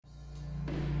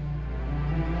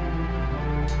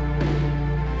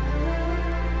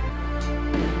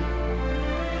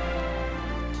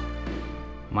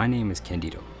My name is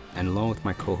Candido, and along with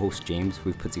my co-host James,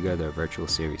 we've put together a virtual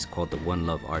series called the One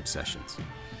Love Art Sessions.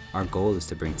 Our goal is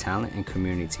to bring talent and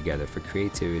community together for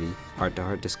creativity,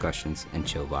 heart-to-heart discussions, and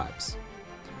chill vibes.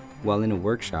 While in a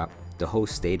workshop, the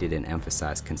host stated and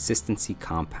emphasized consistency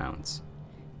compounds.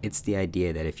 It's the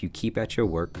idea that if you keep at your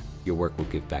work will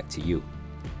give back to you.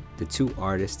 The two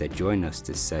artists that join us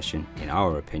this session, in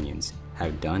our opinions,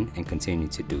 have done and continue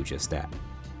to do just that.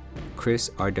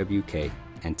 Chris RWK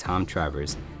and Tom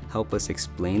Travers help us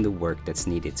explain the work that's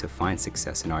needed to find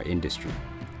success in our industry.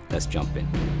 Let's jump in.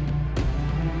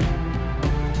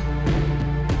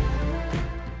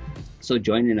 So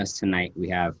joining us tonight, we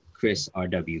have Chris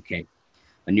RWK,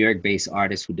 a New York-based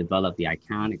artist who developed the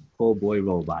iconic Po' Boy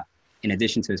robot. In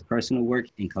addition to his personal work,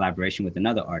 in collaboration with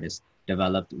another artist,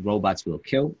 developed Robots Will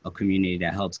Kill, a community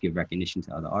that helps give recognition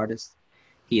to other artists.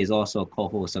 He is also a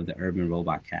co-host of the Urban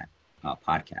Robot Cat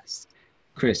podcast.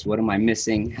 Chris, what am I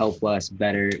missing? Help us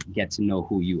better get to know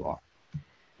who you are.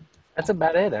 That's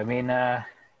about it. I mean,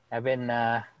 I've been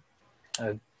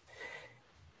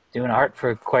doing art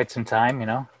for quite some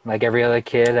time, like every other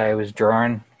kid. I was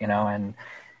drawing, and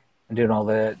doing all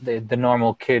the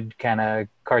normal kid kind of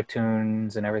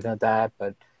cartoons and everything like that.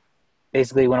 But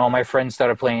basically when all my friends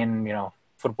started playing,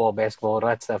 football, basketball, all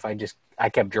that stuff, I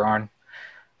kept drawing.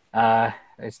 I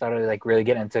started like really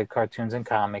getting into cartoons and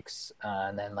comics.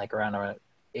 And then like around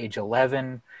age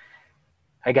 11,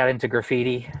 I got into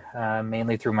graffiti,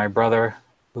 mainly through my brother,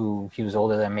 he was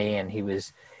older than me, and he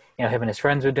was, him and his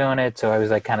friends were doing it. So I was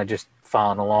like kind of just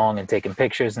following along and taking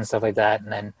pictures and stuff like that.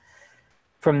 And then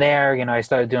from there, I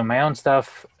started doing my own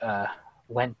stuff,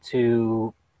 went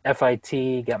to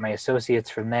FIT, got my associates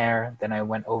from there. Then I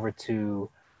went over to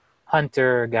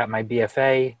Hunter, got my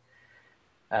BFA.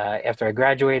 After I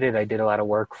graduated, I did a lot of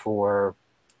work for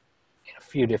a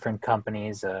few different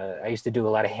companies. I used to do a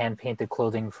lot of hand-painted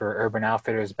clothing for Urban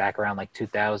Outfitters back around like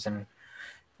 2000,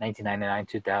 1999,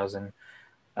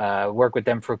 2000. Worked with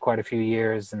them for quite a few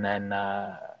years, and then,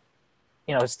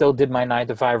 still did my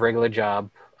 9-to-5 regular job.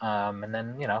 And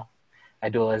then, I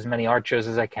do as many art shows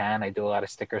as I can. I do a lot of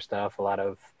sticker stuff, a lot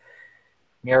of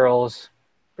murals,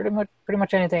 pretty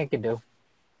much anything I can do.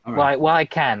 All right. While I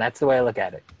can. That's the way I look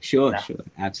at it. Sure,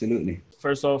 absolutely.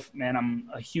 First off, man, I'm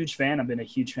a huge fan. I've been a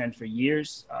huge fan for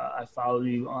years. I followed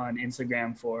you on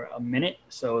Instagram for a minute,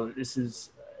 so this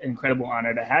is an incredible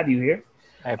honor to have you here.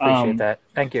 I appreciate that.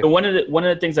 Thank you. So one of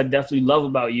the things I definitely love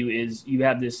about you is you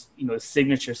have this,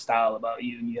 signature style about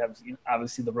you. And you have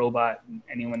obviously the robot.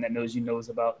 Anyone that knows you knows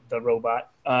about the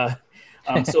robot.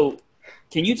 So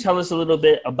can you tell us a little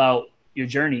bit about your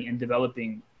journey in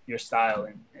developing your style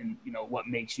and what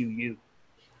makes you you?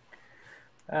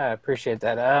 I appreciate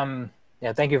that.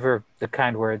 Thank you for the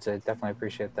kind words. I definitely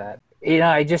appreciate that.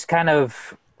 I just kind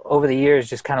of, over the years,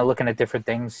 just kind of looking at different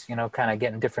things, kind of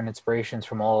getting different inspirations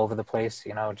from all over the place,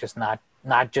 just not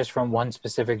just from one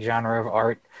specific genre of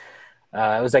art.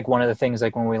 It was like one of the things,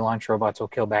 like when we launched Robots Will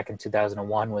Kill back in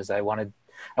 2001, was I wanted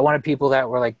people that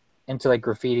were like into like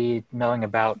graffiti knowing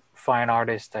about fine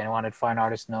artists. I wanted fine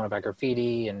artists knowing about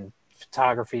graffiti and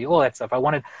photography, all that stuff. I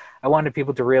wanted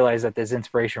people to realize that there's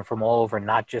inspiration from all over,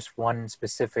 not just one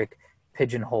specific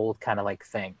pigeonholed kind of like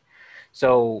thing.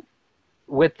 So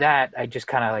with that, I just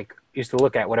kind of like used to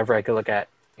look at whatever I could look at.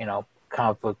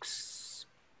 Comic books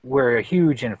were a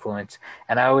huge influence,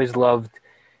 and I loved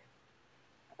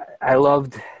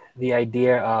the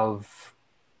idea of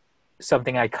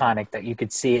something iconic that you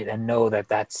could see it and know that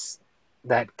that's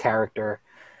that character.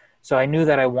 So I knew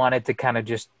that I wanted to kind of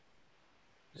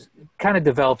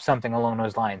develop something along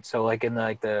those lines. So like in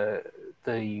the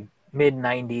mid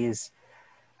 90s,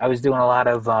 I was doing a lot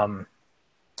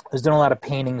of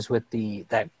paintings with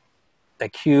that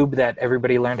cube that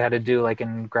everybody learned how to do, like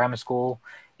in grammar school,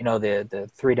 the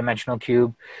 3-dimensional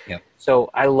cube. Yeah.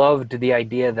 So I loved the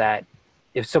idea that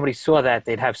if somebody saw that,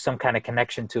 they'd have some kind of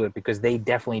connection to it because they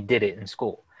definitely did it in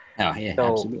school. Oh, yeah,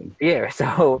 so, absolutely. Yeah.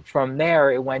 So from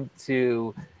there,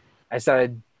 I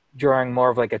started drawing more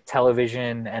of like a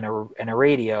television and a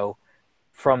radio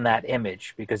from that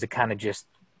image, because it kind of just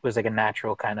was like a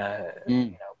natural kind of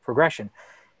progression.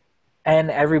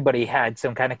 And everybody had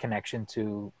some kind of connection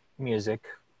to music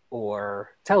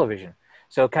or television.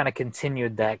 So it kind of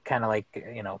continued that kind of like,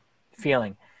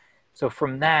 feeling. So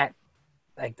from that,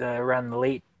 like around the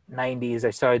late 90s, I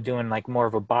started doing like more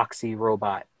of a boxy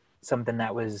robot, something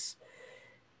that was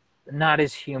not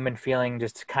as human feeling,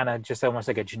 just kind of just almost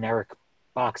like a generic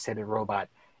box-headed robot.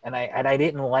 And I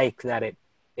didn't like that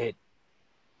it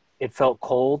felt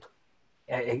cold.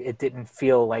 It didn't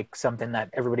feel like something that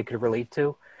everybody could relate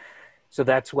to. So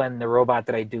that's when the robot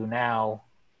that I do now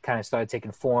kind of started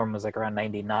taking form, was like around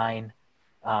 99.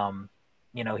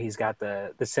 You know, he's got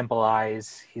the simple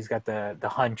eyes. He's got the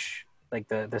hunch, like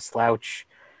the slouch,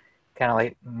 kind of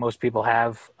like most people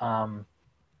have.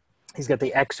 He's got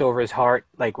the X over his heart,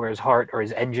 like where his heart or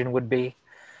his engine would be.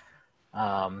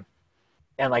 And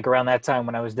like around that time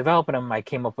when I was developing him, I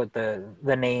came up with the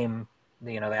name,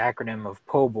 the acronym of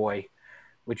Po Boy,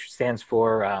 which stands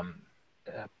for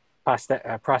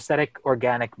prosthetic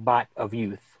organic bot of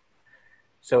youth.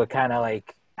 So it kind of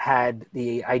like had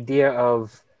the idea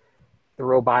of the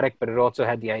robotic, but it also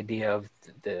had the idea of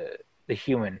the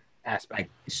human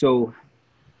aspect. So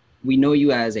we know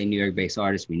you as a New York-based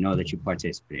artist. We know that you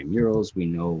participate in murals. We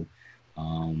know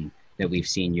that we've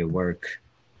seen your work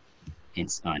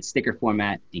on sticker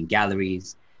format in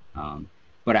galleries.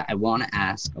 But I want to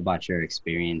ask about your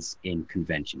experience in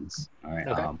conventions. All right.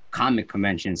 Okay. Comic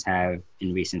conventions have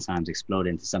in recent times exploded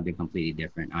into something completely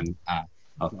different.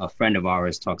 A friend of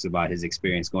ours talks about his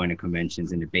experience going to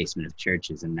conventions in the basement of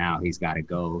churches, and now he's got to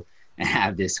go and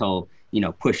have this whole,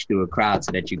 push through a crowd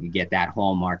so that you could get that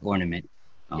Hallmark ornament.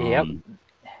 Yep.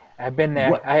 I've been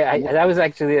there. I that was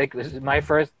actually like my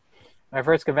first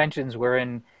conventions were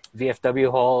in VFW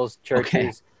halls,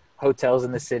 churches, hotels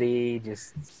in the city,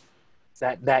 just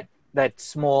that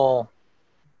small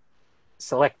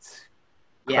select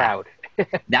crowd.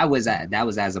 That was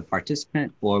as a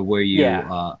participant, or were you?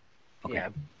 Yeah. Yeah.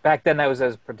 Back then, that was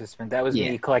as a participant. That was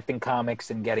me collecting comics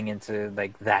and getting into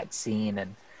like that scene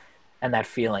and that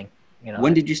feeling.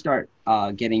 When did you start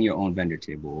getting your own vendor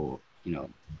table?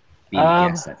 Being a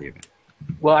guest at the event.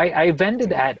 Well, I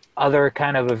vended at other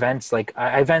kind of events. Like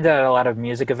I vended at a lot of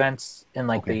music events in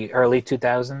like the early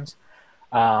 2000s.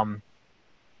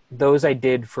 Those I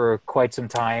did for quite some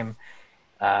time.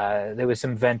 There was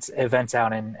some events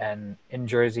out in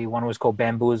Jersey. One was called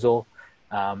Bamboozle.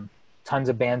 Tons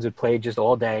of bands would play just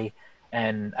all day,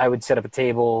 and I would set up a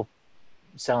table,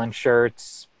 selling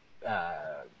shirts,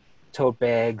 tote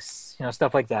bags,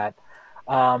 stuff like that.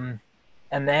 And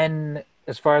then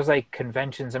as far as like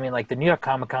conventions, I mean, like the New York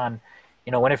Comic Con,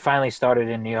 when it finally started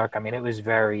in New York, I mean, it was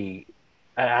very,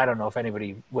 I don't know if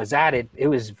anybody was at it. It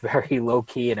was very low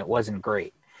key and it wasn't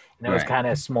great. It was kind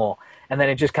of small. And then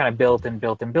it just kind of built and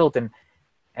built and built.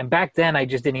 And back then I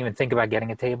just didn't even think about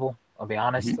getting a table. I'll be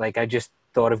honest. Mm-hmm. Like I just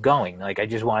thought of going, like I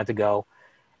just wanted to go.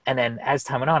 And then as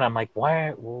time went on, I'm like,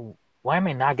 why am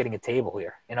I not getting a table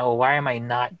here? Why am I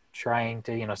not trying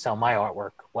to, sell my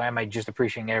artwork? Why am I just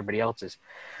appreciating everybody else's?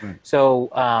 Right. So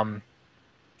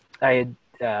I had,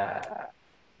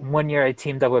 one year I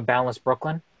teamed up with Boundless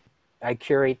Brooklyn. I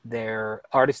curate their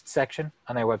artist section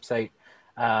on their website.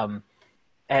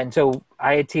 And so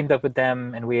I had teamed up with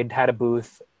them and we had a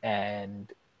booth,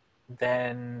 and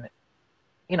then,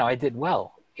 I did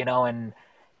well, and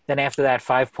then after that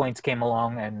 5 Points came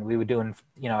along and we were doing,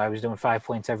 I was doing 5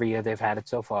 Points every year they've had it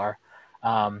so far.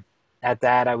 At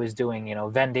that I was doing,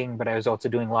 vending, but I was also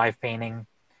doing live painting.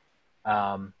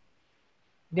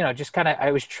 Just kind of,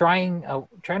 I was trying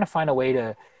to find a way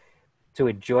to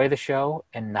enjoy the show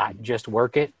and not just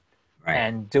work it. Right.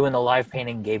 And doing the live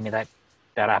painting gave me that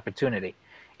opportunity,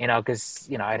 because,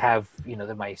 I'd have,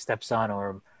 my stepson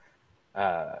or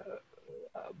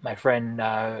my friend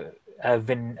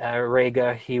Vin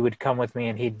Rega, he would come with me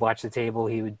and he'd watch the table.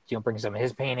 He would bring some of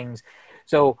his paintings.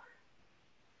 So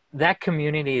that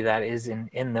community that is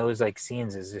in those like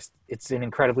scenes is just, it's an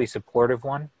incredibly supportive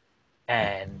one,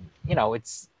 and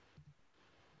it's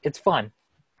fun,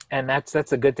 and that's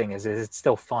the good thing is it's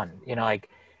still fun. Like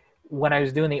when I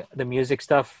was doing the music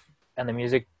stuff and the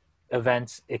music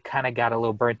events, it kind of got a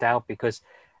little burnt out because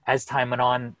as time went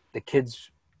on, the kids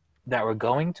that were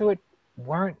going to it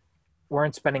weren't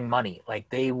spending money. Like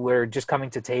they were just coming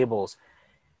to tables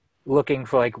looking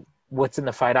for like what's in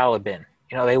the $5 bin.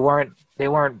 They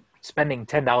weren't spending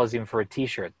 $10 even for a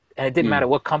t-shirt, and it didn't matter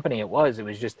what company it was. It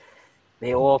was just,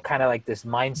 they all kind of like this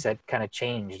mindset kind of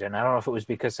changed. And I don't know if it was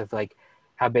because of like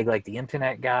how big like the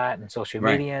internet got and social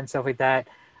media and stuff like that.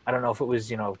 I don't know if it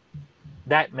was,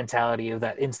 that mentality of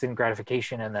that instant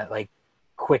gratification and that like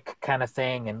quick kind of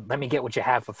thing. And let me get what you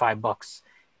have for $5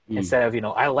 instead of,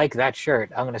 I like that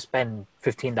shirt, I'm going to spend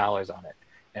 $15 on it,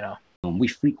 We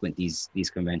frequent these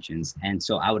conventions. And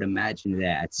so I would imagine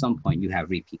that at some point you have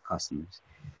repeat customers.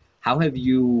 How have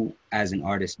you as an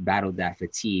artist battled that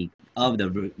fatigue of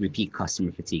the repeat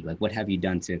customer fatigue? Like what have you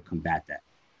done to combat that?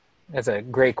 That's a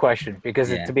great question because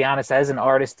to be honest, as an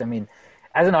artist,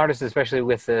 especially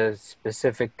with a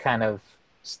specific kind of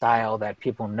style that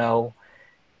people know,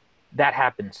 that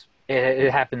happens.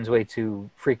 It happens way too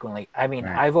frequently. I mean,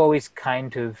 I've always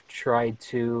kind of tried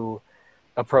to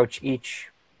approach each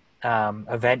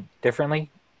event differently,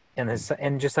 and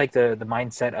just like the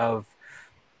mindset of,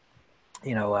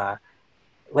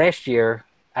 last year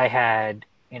I had,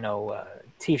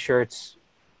 t-shirts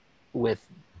with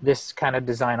this kind of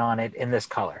design on it in this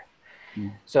color.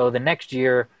 So the next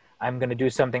year I'm going to do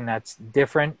something that's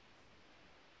different,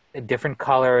 a different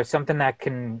color, something that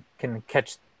can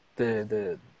catch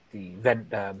the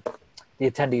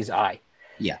attendee's eye.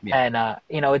 Yeah. And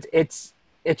it's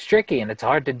tricky and it's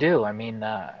hard to do. I mean,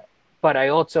 but I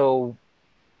also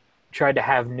tried to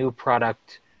have new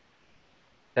product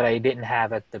that I didn't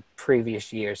have at the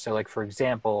previous year. So, like, for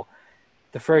example,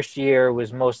 the first year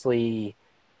was mostly,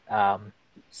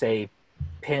 say,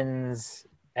 pins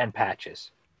and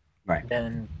patches. Right.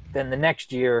 Then the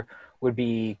next year would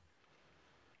be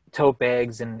tote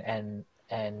bags and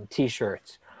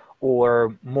t-shirts,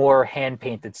 or more hand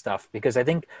painted stuff. Because I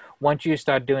think once you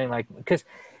start doing because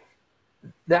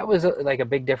that was a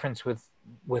big difference with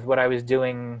what I was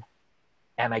doing.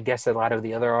 And I guess a lot of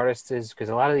the other artists is because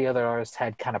a lot of the other artists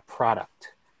had kind of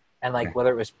product, and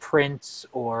whether it was prints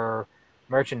or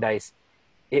merchandise,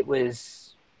 it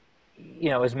was,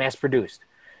 it was mass produced.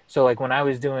 So when I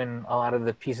was doing a lot of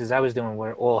the pieces I was doing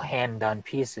were all hand done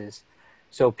pieces.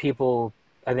 So people,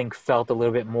 I think, felt a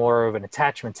little bit more of an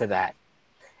attachment to that.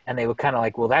 And they were kind of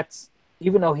like, well, that's,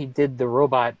 even though he did the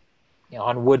robot,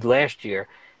 on wood last year,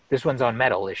 this one's on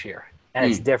metal this year, and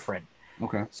it's different.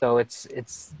 Okay. So it's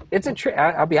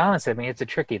I'll be honest. I mean, it's a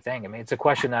tricky thing. I mean, it's a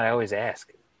question that I always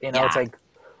ask. It's like,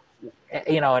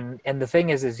 and the thing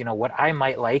is, what I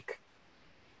might like,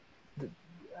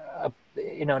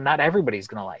 not everybody's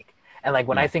gonna like. And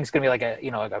when I think it's gonna be like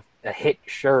a hit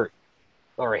shirt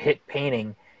or a hit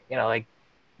painting, the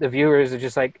viewers are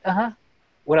just like,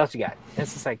 what else you got? And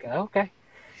it's just like, okay,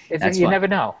 you never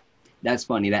know. That's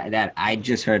funny. That I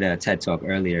just heard a TED talk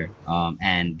earlier,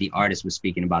 and the artist was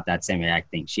speaking about that same exact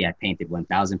thing. She had painted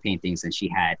 1,000 paintings, and she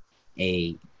had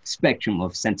a spectrum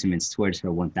of sentiments towards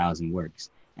her 1,000 works.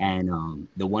 And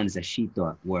the ones that she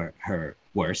thought were her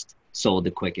worst sold the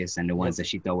quickest, and the ones that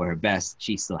she thought were her best,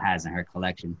 she still has in her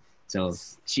collection. So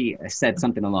she said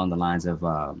something along the lines of,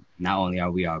 not only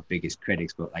are we our biggest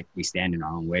critics, but we stand in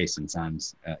our own way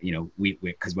sometimes.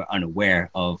 Because we're unaware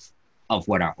of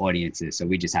what our audience is, so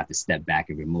we just have to step back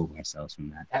and remove ourselves from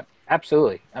that.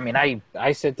 Absolutely. I mean,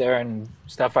 I sit there and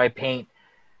stuff I paint,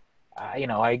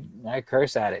 I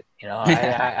curse at it.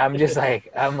 I'm just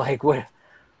I'm like, what,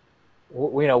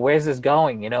 where's this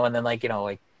going? And then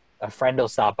a friend will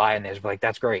stop by and there's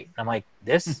that's great. And I'm like,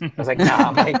 this? I was like, nah.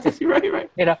 I'm like, this, right.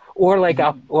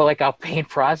 I'll paint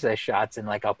process shots, and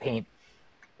I'll paint,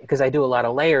 because I do a lot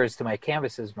of layers to my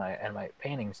canvases, my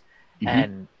paintings,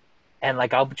 and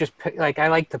I'll just I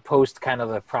like to post kind of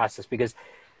the process, because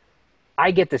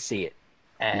I get to see it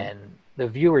and the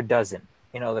viewer doesn't.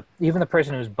 Even the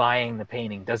person who's buying the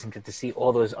painting doesn't get to see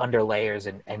all those under layers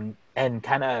and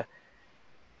kind of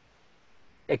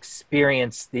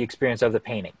experience the experience of the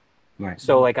painting. Right.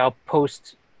 So I'll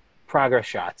post progress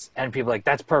shots and people are like,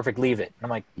 that's perfect, leave it. And I'm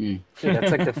like, dude,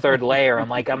 that's the third layer. I'm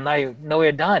like, I'm not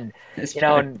nowhere done.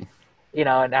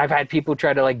 And I've had people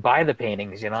try to buy the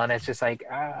paintings, and it's just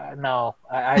no,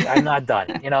 I'm not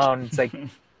done, and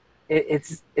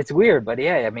it's it's weird, but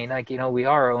yeah, I mean, we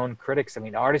are our own critics. I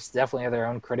mean, artists definitely are their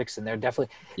own critics, and they're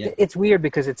definitely, it's weird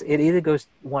because it either goes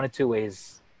one of two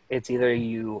ways. It's either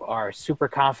you are super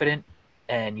confident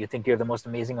and you think you're the most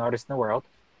amazing artist in the world,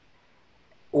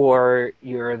 or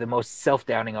you're the most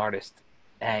self-doubting artist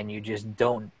and you just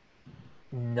don't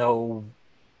know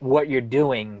what you're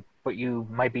doing, but you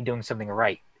might be doing something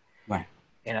right. Right.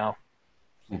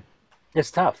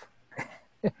 It's tough.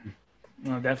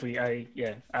 No, definitely.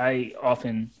 I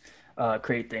often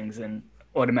create things and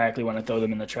automatically want to throw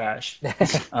them in the trash.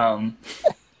 Is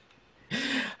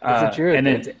it true?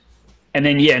 And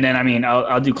then I mean,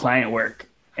 I'll do client work,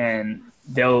 and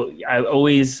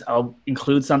I'll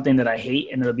include something that I hate,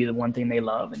 and it'll be the one thing they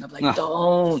love, and I'm like,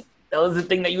 don't. That was the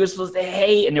thing that you were supposed to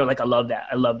hate, and they're like, I love that.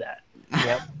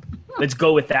 Yep. Let's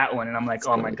go with that one. And I'm like,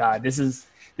 oh my God, this is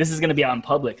going to be out in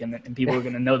public, and people are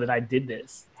going to know that I did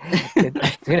this. Do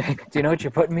you know what you're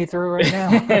putting me through right now?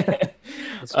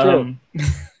 It's true.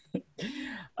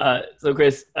 So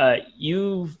Chris,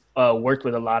 you've worked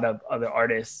with a lot of other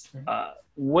artists.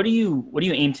 What do you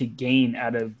aim to gain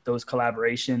out of those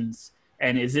collaborations?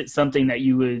 And is it something that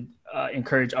you would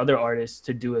encourage other artists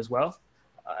to do as well?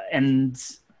 And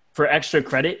for extra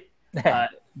credit,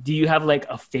 do you have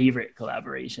a favorite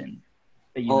collaboration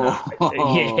that you have?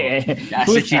 Yeah. That's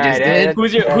what you just did.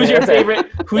 Who's your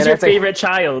favorite? Who's your favorite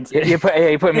child? You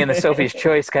put me in the Sophie's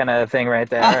Choice kind of thing right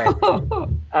there. All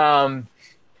right. All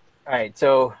right.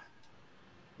 So,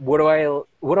 what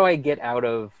do I get out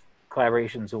of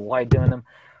collaborations and why doing them?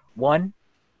 One,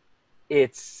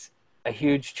 it's a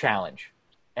huge challenge.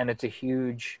 and it's a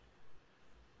huge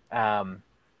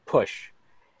push.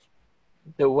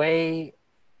 The way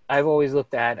I've always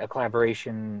looked at a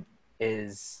collaboration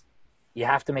is you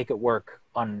have to make it work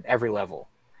on every level.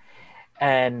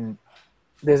 And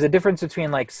there's a difference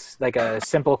between like a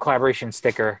simple collaboration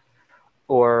sticker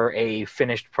or a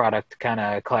finished product kind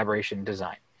of collaboration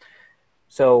design.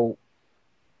 So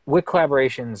with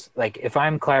collaborations, like if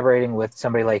I'm collaborating with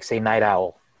somebody like, say, Night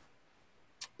Owl.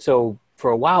 So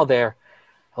for a while there,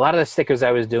 a lot of the stickers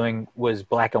I was doing was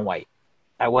black and white.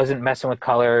 I wasn't messing with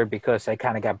color because I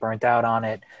kind of got burnt out on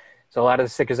it. So a lot of the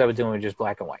stickers I was doing were just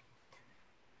black and white.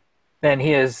 Then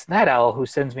here's Night Owl, who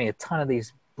sends me a ton of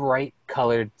these bright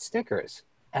colored stickers.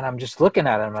 And I'm just looking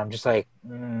at them, and I'm just like,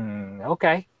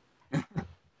 okay.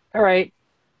 All right.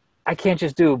 I can't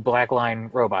just do black line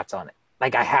robots on it.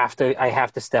 Like I have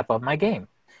to step up my game.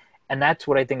 And that's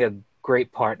what I think a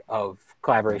great part of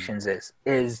collaborations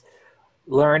is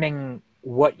learning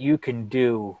what you can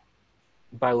do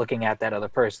by looking at that other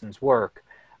person's work,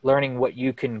 learning what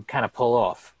you can kind of pull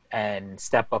off and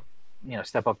step up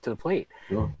to the plate.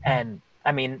 Sure. And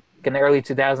I mean, in the early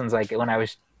 2000s, like when I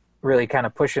was really kind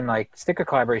of pushing like sticker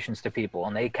collaborations to people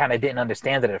and they kind of didn't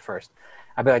understand it at first,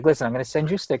 I'd be like, listen, I'm going to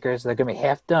send you stickers. They're going to be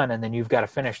half done and then you've got to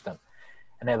finish them.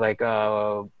 And they're like,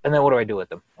 and then what do I do with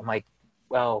them? I'm like,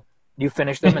 well, you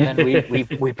finish them and then we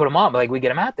put them on, like we get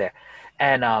them out there.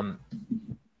 And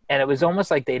it was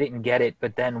almost like they didn't get it.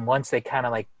 But then once they kind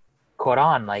of like caught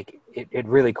on, like it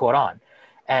really caught on.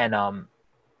 And,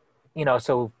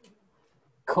 so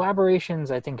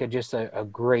collaborations, I think, are just a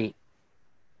great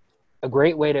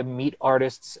way to meet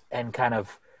artists and kind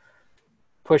of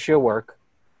push your work.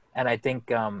 And I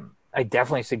think I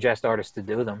definitely suggest artists to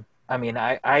do them. I mean,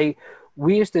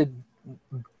 we used to,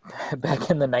 back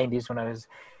in the 90s when I was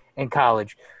in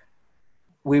college,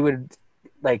 we would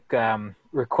like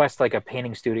request like a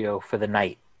painting studio for the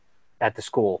night at the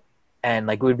school. And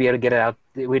like we'd be able to get it out.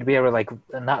 We'd be able to like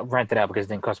not rent it out because it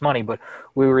didn't cost money, but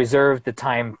we reserved the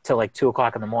time till like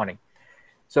 2:00 in the morning.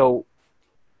 So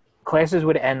classes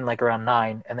would end like around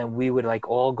 9, and then we would like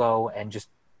all go and just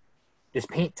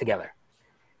paint together.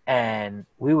 And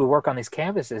we would work on these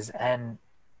canvases, and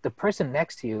the person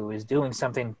next to you is doing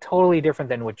something totally different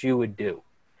than what you would do.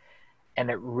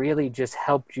 And it really just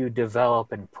helped you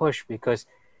develop and push because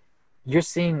you're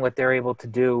seeing what they're able to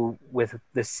do with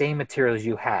the same materials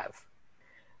you have.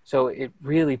 So it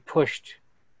really pushed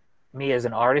me as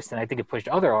an artist, and I think it pushed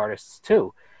other artists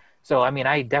too. So, I mean,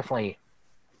 I definitely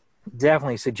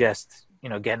suggest,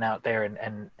 getting out there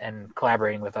and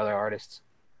collaborating with other artists.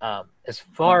 As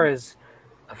far as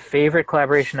a favorite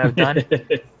collaboration I've done,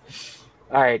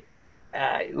 all right,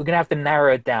 we're going to have to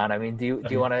narrow it down. I mean, do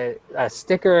you want a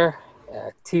sticker,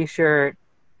 a T-shirt,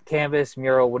 canvas,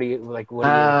 mural? What do you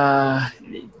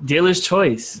dealer's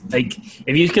choice. Like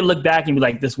if you could look back and be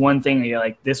like this one thing and you're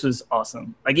like, this was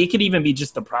awesome. Like it could even be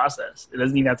just the process. It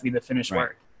doesn't even have to be the finished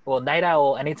work. Well, Night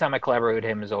Owl, anytime I collaborate with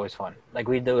him is always fun. Like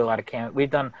we do a lot of we've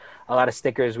done a lot of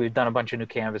stickers, we've done a bunch of new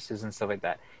canvases and stuff like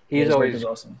that. He's always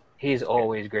awesome. He's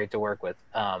always great to work with.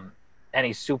 And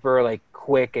he's super like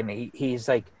quick, and he's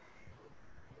like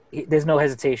there's no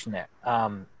hesitation there.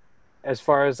 As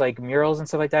far as like murals and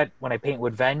stuff like that, when I paint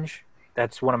with Venge,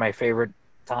 that's one of my favorite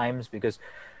times because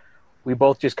we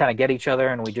both just kind of get each other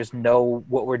and we just know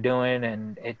what we're doing.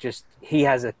 And he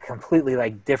has a completely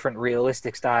like different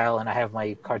realistic style, and I have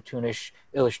my cartoonish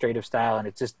illustrative style, and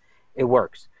it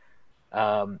works.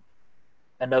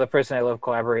 Another person I love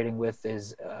collaborating with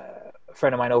is a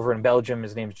friend of mine over in Belgium.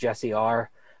 His name's Jesse R.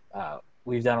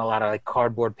 We've done a lot of like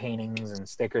cardboard paintings and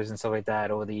stickers and stuff like that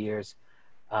over the years.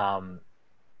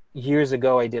 Years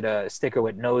ago, I did a sticker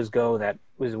with Nose Go. That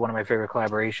was one of my favorite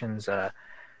collaborations.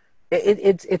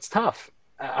 It's tough.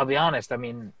 I'll be honest. I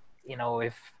mean,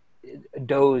 if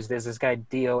Doze, there's this guy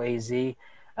DOAZ.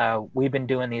 We've been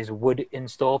doing these wood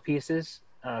install pieces.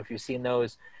 I don't know if you've seen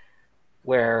those,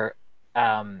 where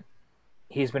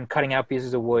he's been cutting out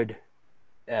pieces of wood.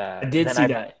 I did see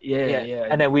that. Yeah.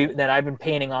 And then I've been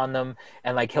painting on them,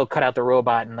 and like he'll cut out the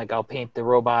robot, and like I'll paint the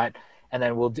robot, and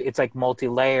then it's like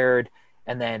multi-layered.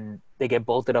 And then they get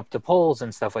bolted up to poles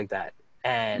and stuff like that.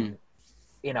 And,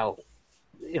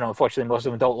 unfortunately, most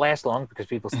of them don't last long because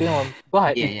people steal them.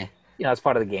 But, it's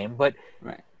part of the game. But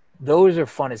those are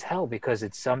fun as hell because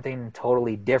it's something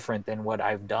totally different than what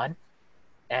I've done.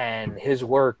 And his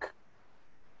work,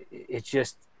 it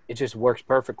just works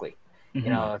perfectly.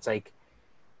 Mm-hmm. It's like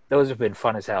those have been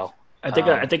fun as hell. I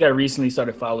think I recently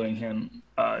started following him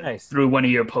through one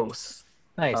of your posts.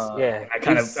 Nice, yeah.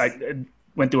 I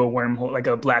went through a wormhole, like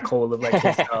a black hole of like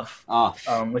his stuff,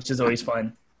 which is always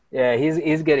fun. Yeah,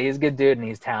 he's good. He's a good dude, and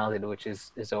he's talented, which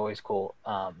is always cool.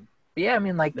 Yeah, I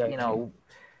mean, like,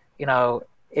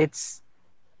 it's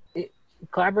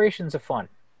collaborations are fun.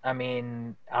 I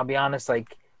mean, I'll be honest,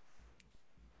 like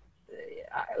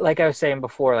I was saying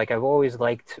before, like I've always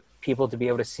liked people to be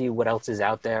able to see what else is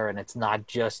out there, and it's not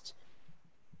just,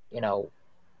 you know,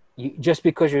 just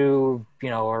because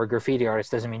are a graffiti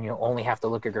artist doesn't mean you only have to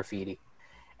look at graffiti.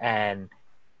 And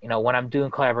when I'm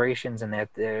doing collaborations and that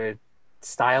they're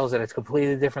styles that it's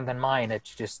completely different than mine,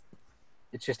 it's just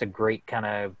a great kind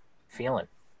of feeling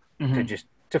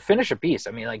to finish a piece.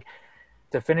 I mean, like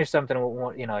to finish something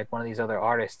with like one of these other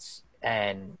artists,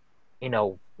 and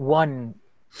one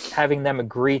having them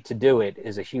agree to do it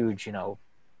is a huge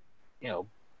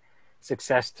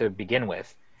success to begin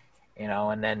with,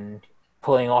 and then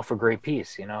pulling off a great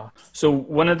piece. So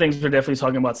one of the things we're definitely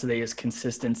talking about today is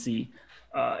consistency.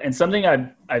 And something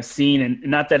I've seen, and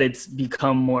not that it's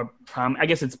become more I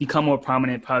guess it's become more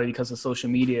prominent probably because of social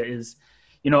media, is,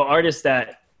 artists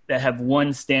that have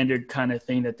one standard kind of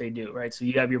thing that they do, right? So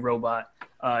you have your robot,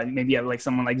 maybe you have like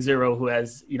someone like Zero who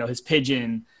has, his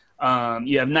pigeon,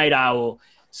 you have Night Owl.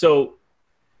 So,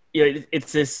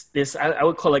 it's this I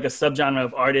would call like a subgenre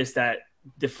of artists that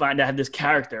have this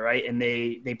character, right? And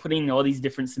they put in all these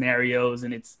different scenarios,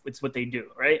 and it's what they do,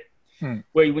 right?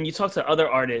 Where when you talk to other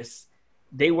artists,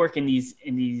 they work in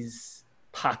these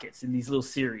pockets, in these little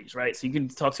series, right? So you can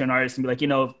talk to an artist and be like,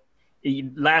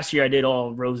 last year I did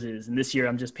all roses, and this year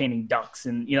I'm just painting ducks.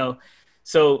 And,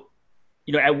 so,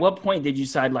 at what point did you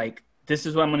decide, like, this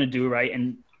is what I'm going to do, right?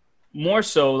 And more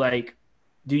so, like,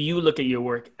 do you look at your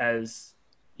work as,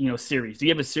 series? Do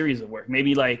you have a series of work?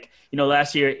 Maybe like,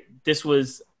 last year this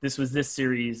was this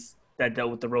series that dealt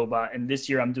with the robot, and this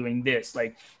year I'm doing this.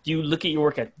 Like, do you look at your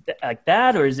work like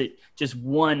that, or is it just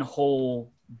one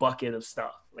whole bucket of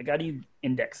stuff? Like, how do you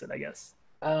index it, I guess?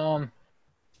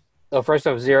 So first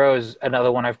off, Zero is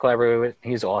another one I've collaborated with.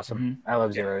 He's awesome. I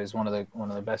love Zero. He's one of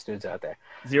the best dudes out there.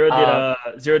 Zero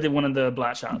did one of the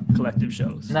Black Shop collective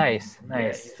shows. Nice. Yeah,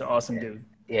 he's an awesome dude.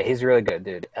 Yeah, he's really good,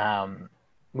 dude.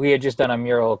 We had just done a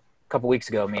mural a couple weeks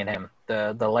ago, me and him.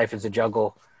 The Life is a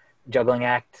juggling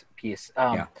act piece.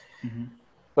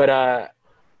 But I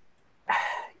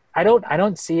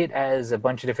don't see it as a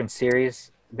bunch of different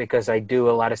series, because I do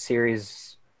a lot of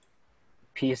series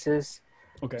pieces.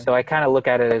 Okay. So I kind of look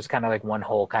at it as kind of like one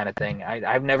whole kind of thing.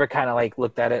 I've never kind of like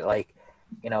looked at it like,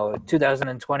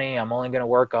 2020, I'm only going to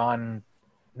work on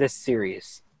this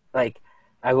series. Like,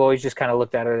 I've always just kind of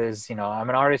looked at it as, I'm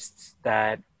an artist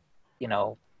that,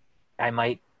 I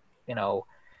might,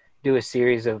 do a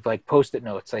series of like Post-it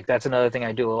notes. Like, that's another thing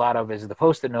I do a lot of, is the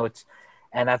Post-it notes.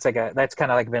 And that's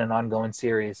kind of like been an ongoing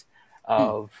series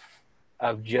of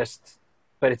just,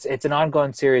 but it's an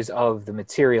ongoing series of the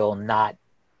material, not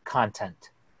content.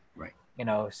 Right.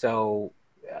 So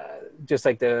just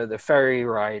like the ferry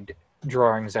ride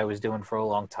drawings I was doing for a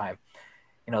long time,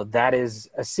 that is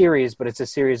a series, but it's a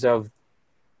series of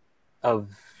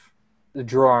the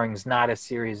drawings, not a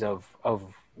series of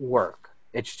work.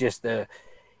 It's just the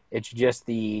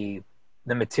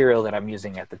material that I'm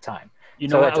using at the time.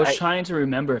 I was trying to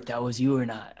remember if that was you or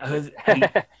not. I was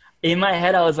in my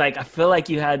head, I was like, I feel like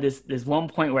you had this one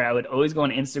point where I would always go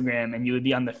on Instagram and you would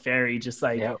be on the ferry, just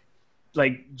like,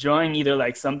 like drawing either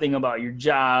like something about your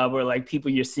job or like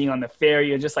people you're seeing on the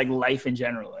ferry, or just like life in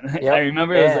general. And I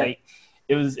remember it was like,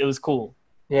 it was cool.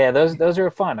 Yeah, those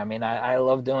are fun. I mean, I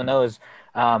love doing those.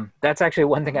 That's actually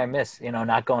one thing I miss,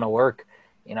 not going to work.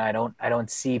 I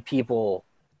don't see people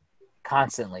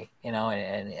constantly,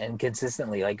 and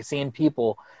consistently. Like, seeing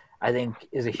people, I think,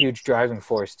 is a huge driving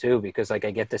force too, because like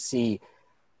I get to see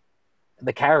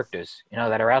the characters,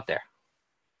 that are out there,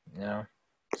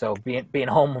 so being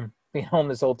home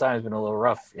this whole time has been a little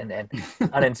rough and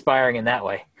uninspiring in that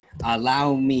way.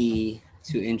 Allow me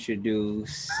to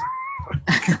introduce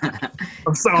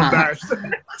I'm so embarrassed.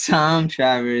 Tom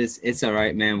Travers. It's all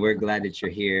right, man. We're glad that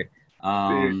you're here.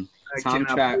 Tom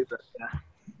Travers.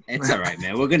 It's all right,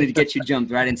 man. We're going to get you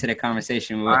jumped right into the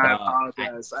conversation. I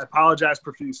apologize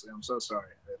profusely. I'm so sorry.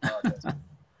 I apologize.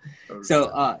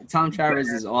 So Tom Travers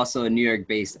is also a New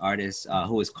York-based artist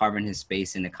who is carving his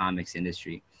space in the comics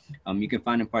industry. You can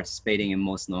find him participating in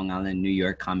most Long Island, New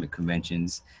York comic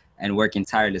conventions and working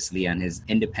tirelessly on his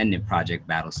independent project,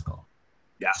 Battle Skull.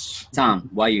 Yes. Tom,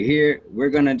 while you're here,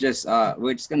 we're just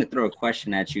gonna throw a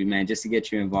question at you, man, just to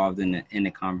get you involved in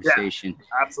the conversation.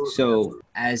 Yeah, absolutely. So,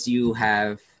 as you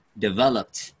have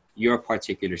developed your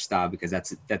particular style, because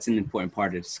that's an important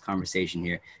part of this conversation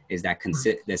here, is that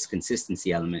this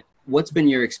consistency element. What's been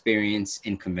your experience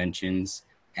in conventions,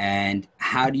 and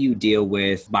how do you deal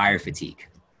with buyer fatigue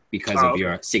because of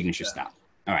your signature style?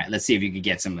 All right, let's see if you could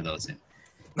get some of those in.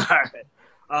 All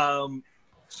right.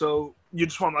 So you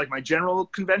just want like my general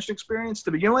convention experience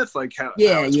to begin with, like how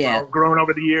Yeah. grown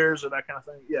over the years or that kind of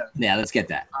thing. Yeah, let's get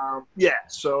that.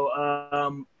 So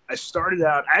I started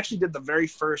out. I actually did the very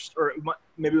first, or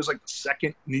maybe it was like the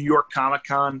second New York Comic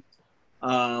Con.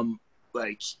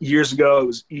 Like years ago, it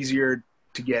was easier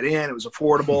to get in. It was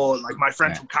affordable, and like my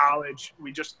friend from college,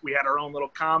 we had our own little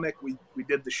comic. We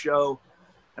did the show,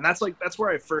 and that's where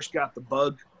I first got the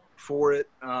bug for it.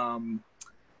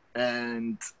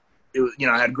 And it was,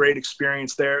 I had a great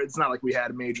experience there. It's not like we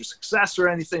had a major success or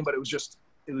anything, but it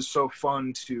was so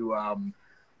fun to,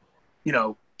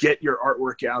 get your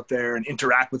artwork out there and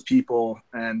interact with people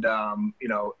and,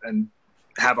 and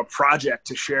have a project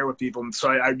to share with people. And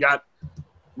so I got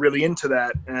really into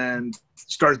that and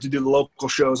started to do the local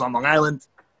shows on Long Island.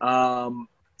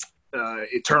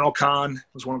 Eternal Con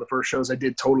was one of the first shows I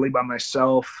did totally by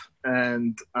myself.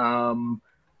 And,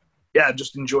 I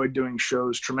just enjoyed doing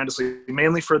shows tremendously,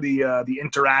 mainly for the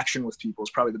interaction with people is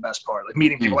probably the best part. Like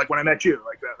meeting people, like when I met you,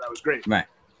 like that was great. Right.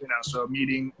 So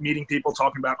meeting people,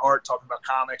 talking about art, talking about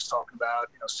comics, talking about,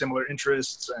 similar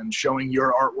interests and showing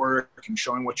your artwork and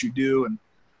showing what you do. And,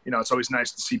 it's always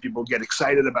nice to see people get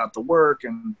excited about the work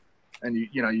and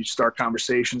you start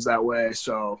conversations that way.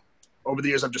 So over the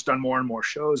years, I've just done more and more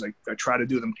shows. I try to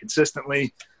do them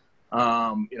consistently.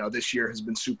 This year has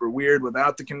been super weird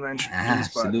without the convention.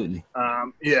 Absolutely.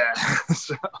 But,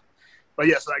 so I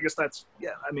guess that's,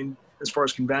 as far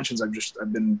as conventions,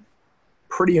 I've been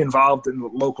pretty involved in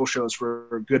local shows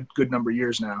for a good number of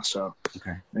years now. So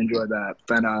I enjoy that.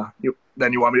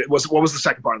 Then you want me to, what was the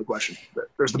second part of the question?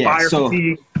 There's the buyer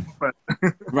fatigue. But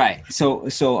right. So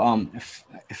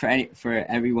for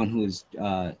everyone who's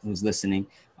listening,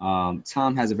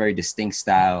 Tom has a very distinct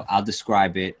style. I'll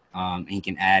describe it, and he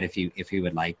can add if he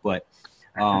would like. But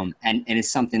and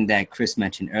it's something that Chris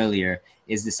mentioned earlier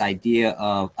is this idea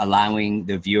of allowing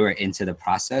the viewer into the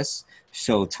process.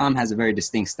 So Tom has a very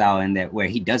distinct style in that where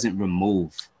he doesn't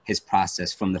remove his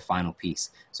process from the final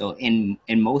piece. So in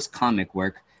most comic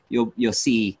work, you'll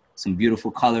see some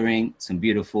beautiful coloring, some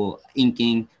beautiful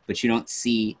inking, but you don't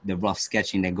see the rough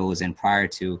sketching that goes in prior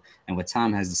to. And what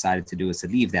Tom has decided to do is to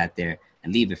leave that there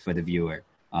and leave it for the viewer,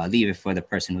 leave it for the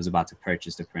person who's about to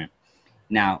purchase the print.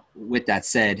 Now, with that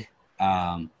said,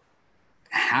 how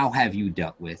have you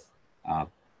dealt with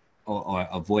or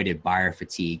avoided buyer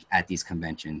fatigue at these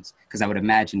conventions? Because I would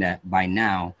imagine that by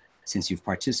now, since you've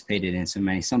participated in so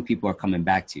many, some people are coming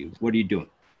back to you. What are you doing?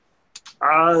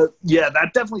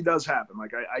 That definitely does happen.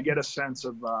 Like I get a sense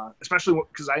of, especially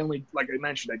because I only, like I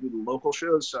mentioned, I do the local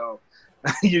shows. So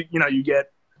you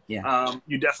get,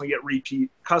 you definitely get repeat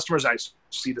customers. I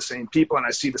see the same people and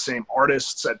I see the same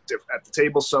artists at the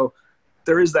table. So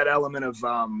there is that element of,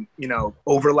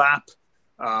 overlap,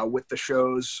 with the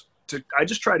shows. I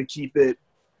just try to keep it.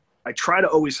 I try to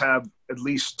always have at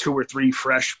least 2 or 3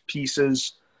 fresh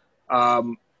pieces,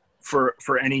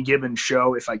 for any given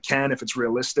show, if I can, if it's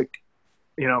realistic,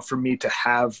 for me to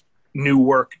have new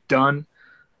work done,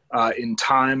 in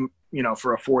time,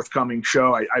 for a forthcoming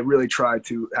show. I really try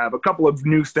to have a couple of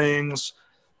new things.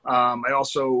 I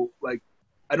also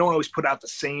I don't always put out the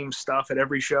same stuff at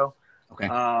every show. Okay.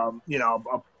 I'll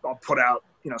put out,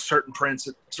 certain prints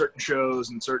at certain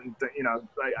shows and certain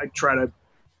I try to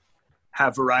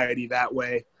have variety that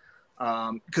way.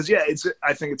 Because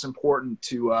I think it's important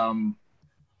to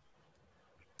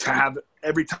have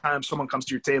every time someone comes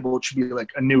to your table, it should be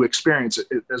like a new experience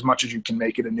as much as you can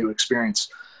make it a new experience,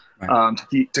 right.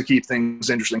 To keep things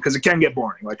interesting. Cause it can get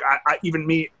boring. Like even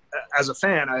me as a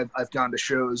fan, I've gone to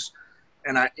shows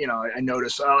and I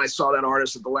notice, I saw that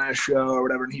artist at the last show or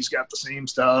whatever, and he's got the same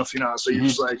stuff, so you're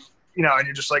just like, and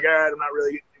you're just like, all right, I'm not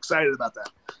really excited about that.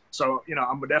 So,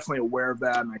 I'm definitely aware of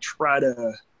that. And I try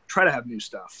to have new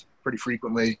stuff pretty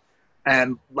frequently.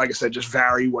 And like I said, just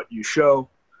vary what you show.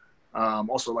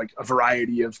 Also like a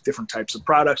variety of different types of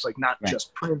products, like not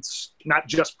just prints,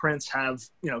 have,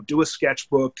 do a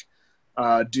sketchbook,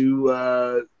 do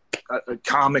a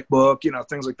comic book,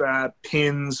 things like that,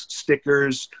 pins,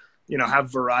 stickers,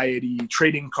 have variety,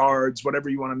 trading cards, whatever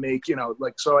you want to make,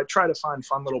 so I try to find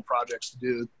fun little projects to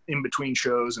do in between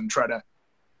shows and try to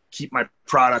keep my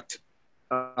product,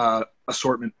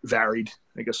 assortment varied,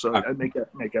 I guess. So I make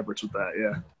efforts with that.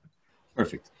 Yeah.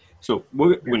 Perfect. So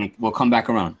we'll come back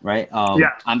around, right?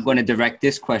 I'm going to direct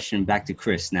this question back to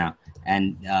Chris now.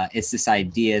 And it's this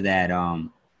idea that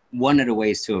one of the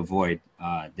ways to avoid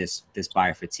this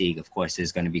buyer fatigue, of course,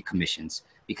 is going to be commissions,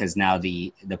 because now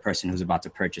the person who's about to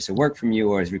purchase a work from you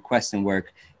or is requesting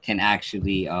work can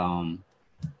actually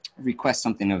request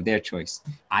something of their choice.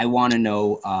 I want to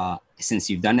know, since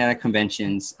you've done that at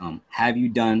conventions, have you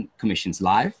done commissions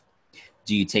live?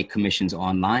 Do you take commissions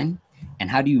online? And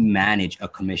how do you manage a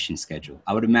commission schedule?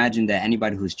 I would imagine that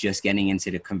anybody who's just getting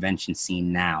into the convention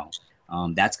scene now,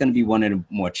 that's going to be one of the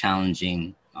more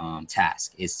challenging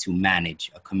tasks, is to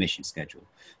manage a commission schedule.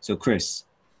 So Chris,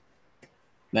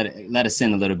 let us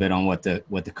in a little bit on what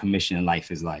the commission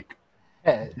life is like.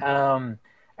 Yeah,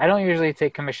 I don't usually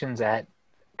take commissions at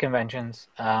conventions.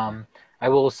 I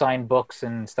will sign books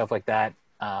and stuff like that.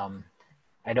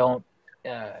 I don't,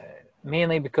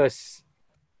 mainly because,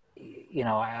 you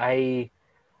know,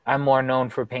 I'm more known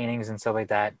for paintings and stuff like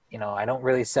that. You know, I don't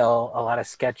really sell a lot of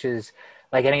sketches.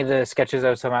 Like any of the sketches I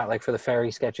was talking about, like for the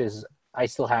fairy sketches, I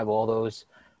still have all those.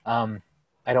 I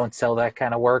don't sell that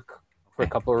kind of work for a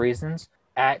couple of reasons.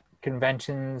 At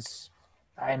conventions,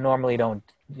 I normally don't,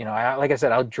 you know, like I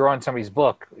said, I'll draw on somebody's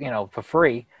book, you know, for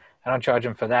free. I don't charge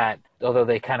them for that, although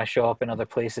they kind of show up in other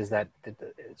places. That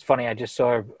it's funny. I just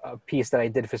saw a piece that I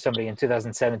did for somebody in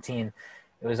 2017.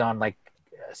 It was on like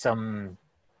some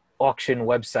auction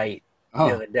website the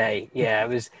other day. Yeah,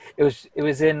 it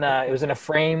was in a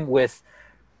frame with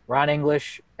Ron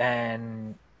English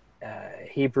and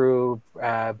Hebrew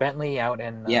Bentley out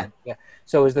in yeah.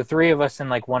 So it was the three of us in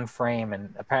like one frame,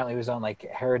 and apparently it was on like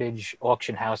Heritage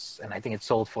Auction House, and I think it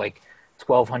sold for like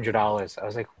 $1,200. I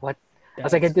was like, what? I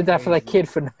was like, I did that for that kid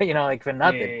for, you know, like for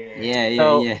nothing.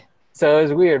 Yeah. So it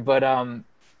was weird, but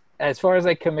as far as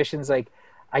like commissions, like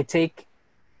I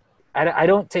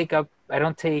don't take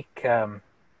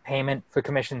payment for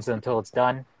commissions until it's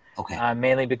done. Okay.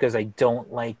 Mainly because I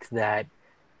don't like that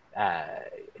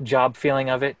job feeling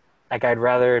of it. Like I'd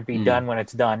rather it be done when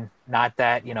it's done. Not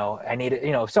that, you know, I need it.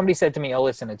 You know, if somebody said to me, "Oh,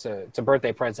 listen, it's a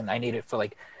birthday present. I need it for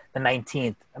like the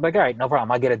 19th." I'm like, all right, no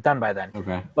problem. I'll get it done by then.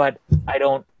 Okay. But I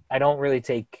don't really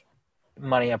take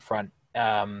money up front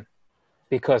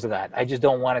because of that. I just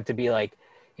don't want it to be like,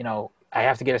 you know, I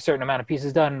have to get a certain amount of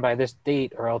pieces done by this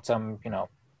date or else I'm, you know,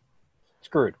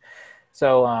 screwed.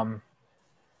 So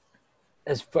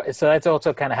so that's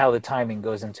also kind of how the timing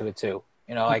goes into it too.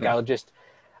 You know, like I'll just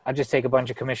take a bunch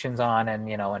of commissions on and,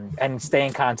 you know, and stay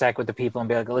in contact with the people and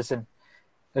be like, listen,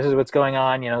 this is what's going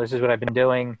on. You know, this is what I've been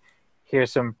doing.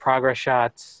 Here's some progress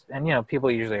shots. And, you know, people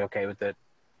are usually okay with it.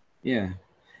 Yeah.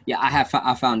 Yeah.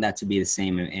 I found that to be the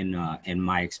same in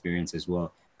my experience as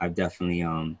well. I've definitely,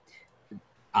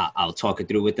 I'll talk it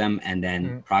through with them, and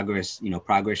then progress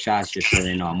shots, just so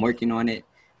they know I'm working on it.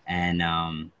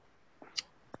 And,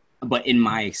 but in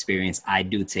my experience, I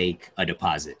do take a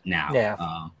deposit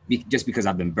now, just because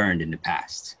I've been burned in the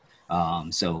past.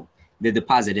 So the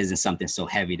deposit isn't something so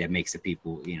heavy that makes the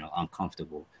people, you know,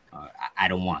 uncomfortable. I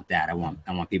don't want that. I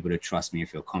want people to trust me and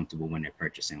feel comfortable when they're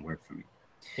purchasing work from me.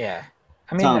 Yeah.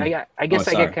 I mean, I guess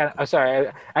I get kind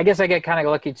of, I guess I get kind of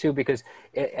lucky too, because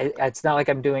it's not like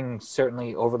I'm doing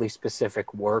certainly overly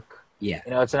specific work. Yeah.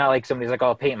 You know, it's not like somebody's like, "Oh,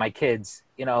 I'll paint my kids,"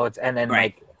 you know,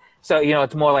 like, so, you know,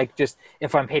 it's more like just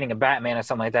if I'm painting a Batman or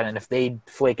something like that, and if they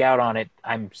flake out on it,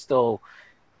 I'm still,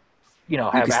 you know,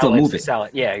 have outlets to sell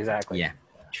it. Yeah, exactly. Yeah,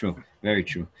 true. Very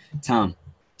true. Tom,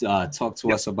 talk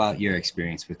to us about your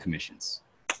experience with commissions.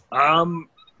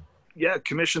 Yeah,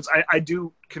 commissions. I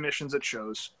do commissions at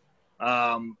shows.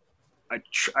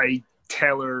 I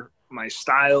tailor my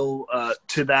style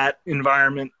to that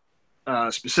environment,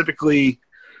 specifically,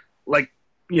 like,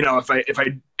 you know, if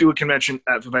I do a convention,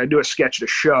 if I do a sketch at a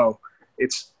show,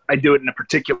 I do it in a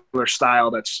particular style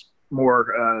that's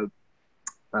more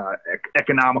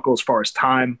economical as far as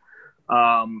time.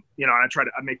 You know, and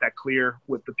I make that clear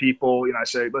with the people. You know, I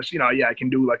say, you know, yeah, I can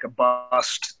do like a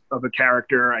bust of a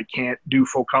character. I can't do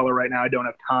full color right now. I don't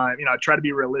have time. You know, I try to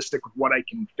be realistic with what I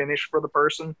can finish for the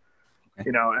person. Okay.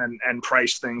 You know, and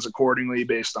price things accordingly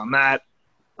based on that.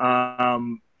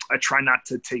 I try not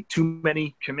to take too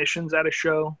many commissions at a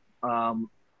show,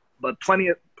 but plenty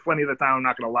of the time, I'm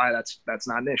not going to lie, that's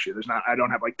not an issue. I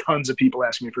don't have like tons of people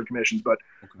asking me for commissions, but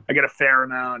I get a fair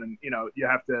amount, and, you know, you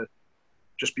have to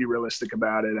just be realistic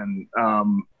about it. And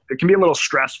it can be a little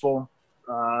stressful.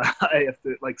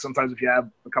 Sometimes if you have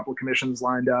a couple of commissions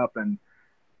lined up and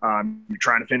you're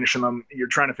trying to finish them,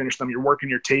 you're working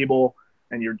your table,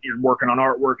 and you're working on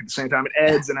artwork at the same time. It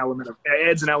adds an element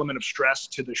of stress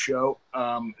to the show,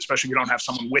 especially if you don't have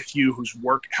someone with you who's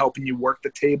helping you work the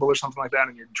table or something like that,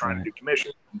 and you're trying to do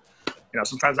commission. You know,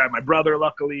 sometimes I have my brother,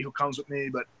 luckily, who comes with me,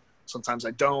 but sometimes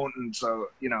I don't, and so,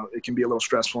 you know, it can be a little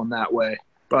stressful in that way.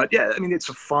 But yeah, I mean, it's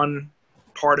a fun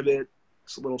part of it.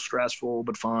 It's a little stressful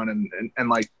but fun, and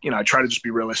like, you know, I try to just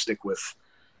be realistic with,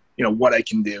 you know, what I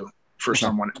can do for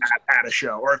someone at a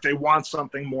show. Or if they want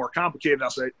something more complicated, I'll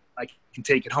say, I can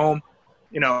take it home,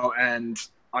 you know, and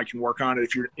I can work on it.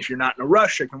 If you're not in a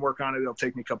rush, I can work on it. It'll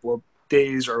take me a couple of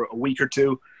days or a week or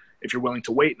two. If you're willing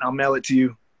to wait, and I'll mail it to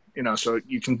you, you know, so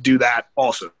you can do that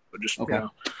also. So just Okay.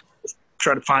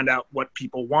 try to find out what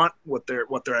people want, what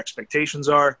their expectations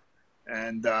are,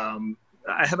 and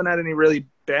I haven't had any really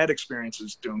bad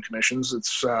experiences doing commissions.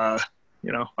 It's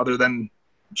other than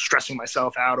stressing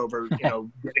myself out over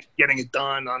getting it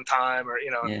done on time or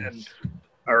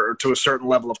or to a certain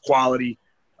level of quality.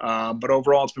 But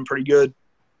overall, it's been pretty good.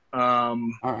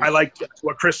 right. I like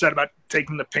what Chris said about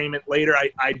taking the payment later.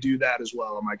 I do that as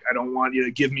well. I'm like, I don't want you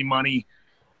to give me money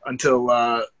until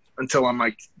I'm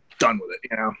like done with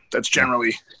it. That's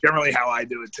generally how I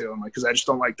do it too. I'm like, because I just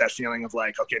don't like that feeling of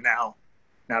like, okay, now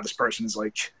this person is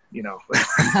like, you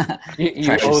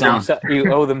Pressure's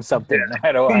owe them something no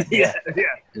matter what. yeah.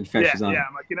 The pressure's on.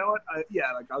 I'm like, you know what?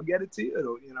 I'll get it to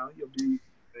you. You'll be,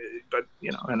 but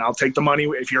and I'll take the money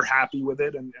if you're happy with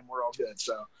it, and we're all good.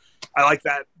 So I like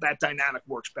that dynamic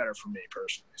works better for me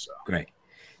personally. So Great.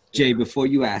 Jay, before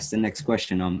you ask the next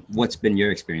question, what's been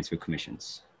your experience with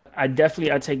commissions? I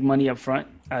take money up front.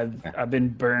 I've been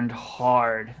burned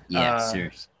hard. Yeah,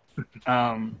 serious.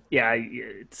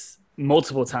 It's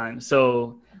multiple times.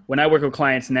 So when I work with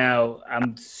clients now,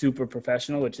 I'm super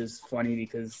professional, which is funny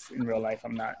because in real life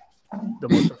I'm not the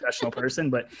most professional person.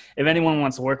 But if anyone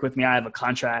wants to work with me, I have a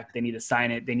contract. They need to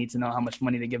sign it. They need to know how much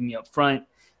money they give me up front.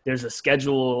 There's a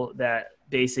schedule that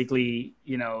basically,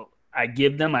 I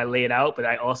give them, I lay it out, but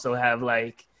I also have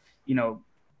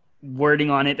wording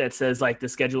on it that says like the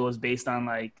schedule is based on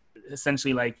like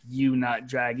essentially like you not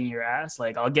dragging your ass.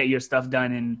 Like I'll get your stuff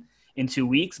done in 2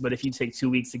 weeks, but if you take 2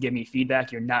 weeks to give me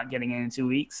feedback, you're not getting it in 2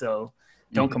 weeks. So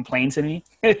don't complain to me.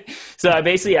 So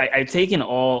I've taken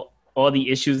all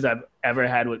the issues that I've ever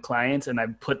had with clients and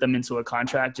I've put them into a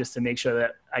contract just to make sure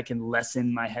that I can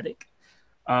lessen my headache.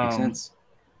 Makes sense.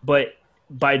 But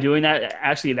by doing that,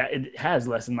 actually it has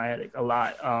lessened my headache a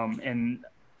lot. And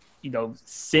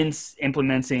since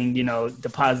implementing,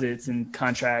 deposits and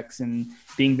contracts and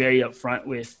being very upfront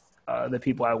with the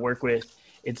people I work with,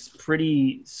 it's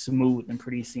pretty smooth and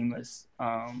pretty seamless.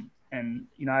 And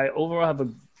I overall have a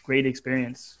great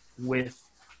experience with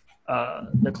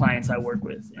the clients I work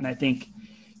with. And I think,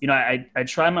 I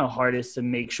try my hardest to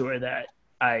make sure that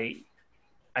I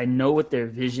know what their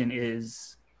vision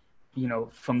is,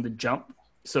 from the jump.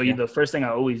 So the first thing I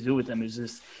always do with them is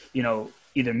just,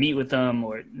 either meet with them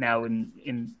or now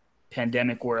in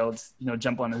pandemic worlds,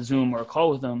 jump on a Zoom or a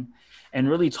call with them and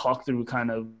really talk through kind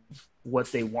of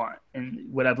what they want. And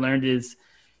what I've learned is,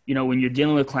 when you're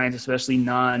dealing with clients, especially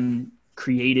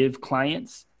non-creative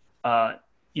clients,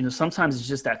 sometimes it's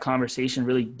just that conversation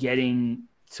really getting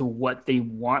to what they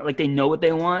want. Like they know what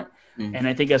they want. Mm-hmm. And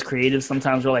I think as creatives,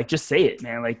 sometimes we're like, just say it,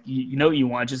 man. Like, you know what you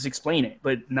want, just explain it.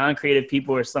 But non-creative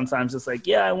people are sometimes just like,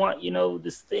 yeah, I want,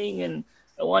 this thing and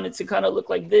I want it to kind of look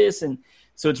like this. And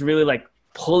so it's really like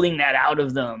pulling that out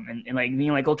of them and like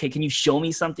being like, okay, can you show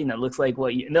me something that looks like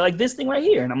what you, and they're like, this thing right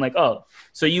here. And I'm like, oh,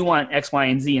 so you want X, Y,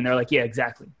 and Z. And they're like, yeah,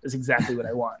 exactly. That's exactly what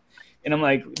I want. And I'm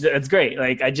like, that's great.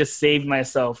 Like, I just saved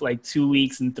myself like 2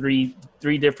 weeks and three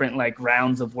different like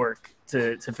rounds of work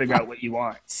to figure out what you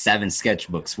want. 7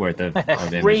 sketchbooks worth of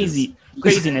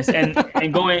craziness.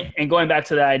 And going back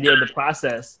to the idea of the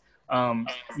process,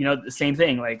 the same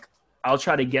thing. Like, I'll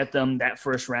try to get them that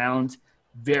first round,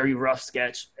 very rough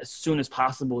sketch as soon as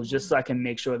possible, just so I can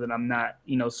make sure that I'm not,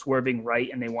 swerving right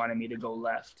and they wanted me to go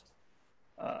left.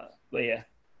 But yeah.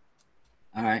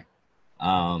 All right.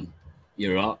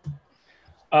 You're up.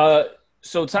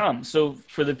 So Tom,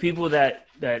 for the people that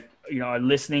are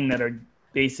listening that are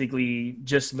basically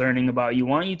just learning about you,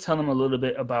 why don't you tell them a little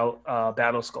bit about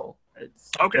Battle Skull?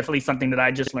 It's definitely something that I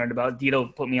just learned about.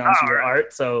 Dito put me onto your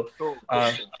art, so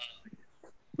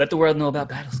let the world know about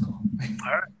Battle Skull.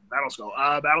 All right, Battle Skull.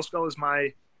 Battle Skull is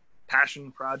my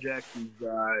passion project.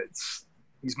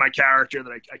 He's my character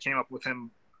that I came up with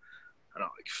him. I don't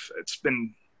know, it's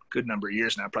been a good number of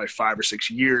years now, probably 5 or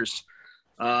 6 years.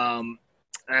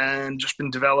 And just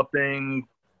been developing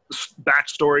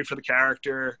backstory for the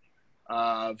character,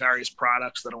 various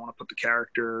products that I want to put the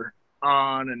character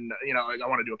on. And, I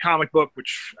want to do a comic book,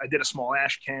 which I did a small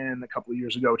ash can a couple of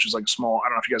years ago, which is like a small, I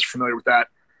don't know if you guys are familiar with that.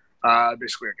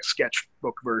 Basically like a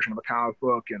sketchbook version of a comic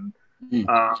book. And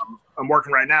I'm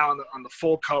working right now on the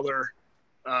full color.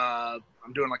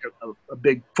 I'm doing like a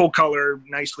big full color,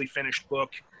 nicely finished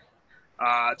book.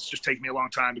 It's just taking me a long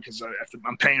time because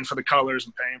I'm paying for the colors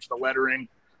and paying for the lettering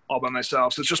all by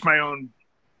myself. So it's just my own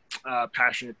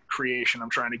passionate creation.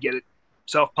 I'm trying to get it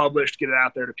self-published, get it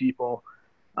out there to people.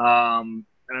 And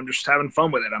I'm just having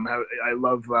fun with it. I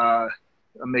love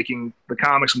I'm making the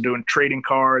comics. I'm doing trading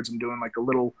cards. I'm doing like a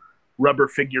little rubber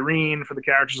figurine for the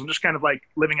characters. I'm just kind of like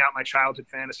living out my childhood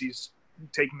fantasies,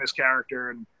 taking this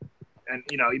character And,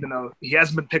 you know, even though he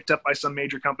hasn't been picked up by some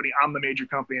major company, I'm the major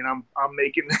company, and I'm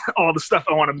making all the stuff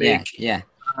I want to make, you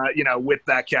know, with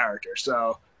that character.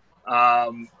 So, I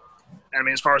mean,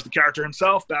 as far as the character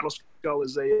himself, Battle Skull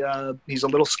is he's a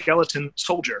little skeleton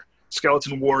soldier,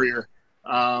 skeleton warrior.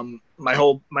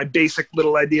 My basic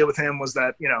little idea with him was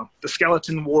that, you know, the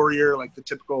skeleton warrior, like the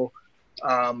typical,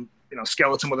 you know,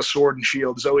 skeleton with a sword and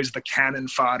shield, is always the cannon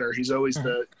fodder. He's always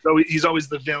the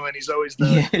villain. He's always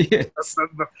the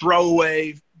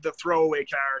throwaway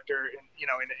character in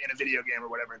a video game or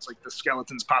whatever. It's like the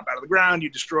skeletons pop out of the ground, you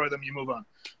destroy them, you move on.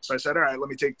 So I said, all right, let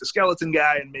me take the skeleton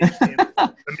guy and make him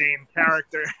the main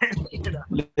character. You know?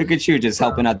 Look at you, just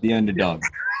helping out the underdog.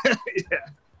 Yeah.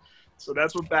 So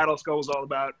that's what Battle Skull was all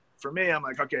about for me. I'm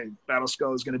like, okay, Battle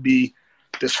Skull is going to be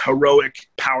this heroic,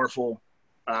 powerful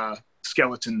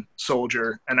skeleton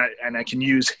soldier, and I can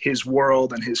use his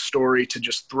world and his story to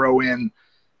just throw in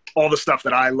all the stuff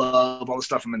that I love, all the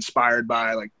stuff I'm inspired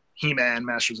by, like He-Man,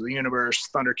 Masters of the Universe,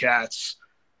 Thundercats.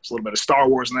 There's a little bit of Star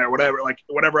Wars in there,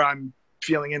 whatever I'm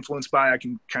feeling influenced by, I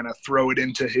can kind of throw it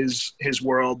into his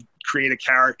world, create a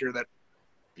character that,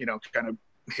 you know, kind of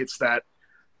hits that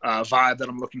vibe that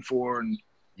I'm looking for, and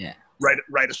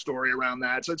write a story around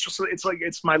that. So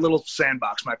it's my little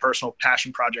sandbox, my personal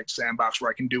passion project sandbox, where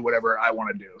I can do whatever I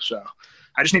want to do. So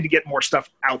I just need to get more stuff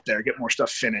out there, get more stuff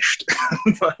finished.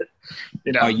 But,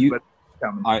 you know, are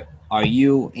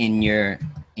you in your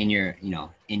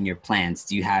plans?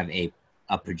 Do you have a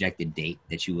projected date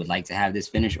that you would like to have this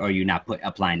finished, or are you not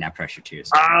applying that pressure to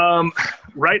yourself?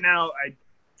 Right now,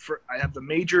 I have the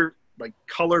major, like,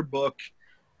 color book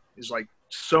is like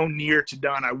so near to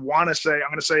done. I'm going to say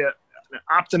an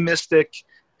optimistic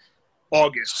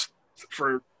August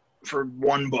for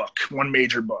one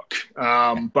major book.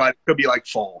 But it could be like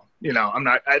fall, you know. I'm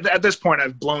not at this point.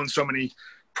 I've blown so many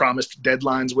promised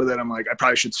deadlines with it. I'm like, I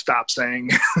probably should stop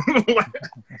saying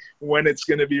when it's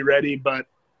going to be ready, but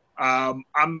I'm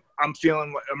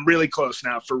feeling I'm really close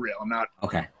now, for real. I'm not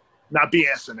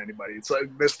BSing anybody. It's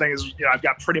like, this thing is, you know, I've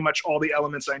got pretty much all the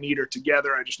elements I need are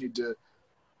together. I just need to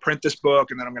print this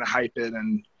book, and then I'm going to hype it.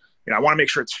 And, you know, I want to make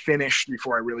sure it's finished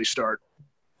before I really start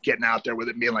getting out there with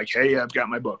it and being like, hey, I've got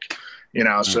my book, you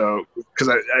know? So, cause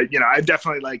I've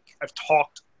definitely, like, I've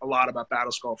talked a lot about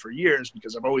Battle Skull for years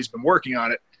because I've always been working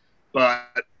on it, but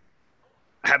I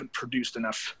haven't produced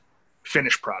enough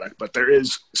finished product. But there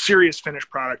is serious finished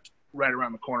product right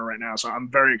around the corner right now. So I'm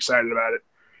very excited about it.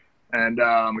 And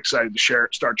I'm excited to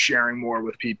start sharing more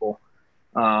with people.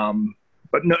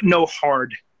 But no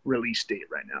hard release date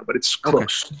right now, but it's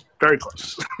close, very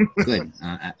close. Good.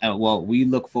 Well, we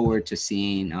look forward to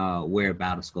seeing where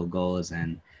Battle Skull goes,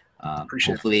 and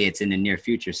hopefully it's in the near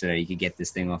future so that you can get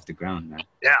this thing off the ground, man.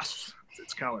 Yes,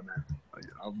 it's coming, man.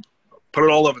 I'll put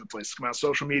it all over the place. Come out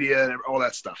social media and all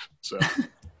that stuff. So,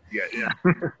 yeah.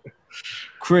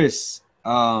 Chris,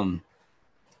 I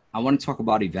want to talk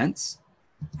about events.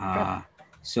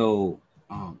 So,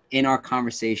 in our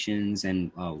conversations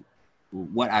and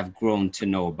what I've grown to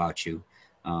know about you,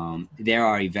 there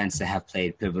are events that have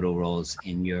played pivotal roles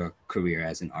in your career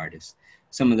as an artist.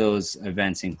 Some of those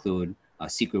events include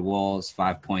Secret Walls,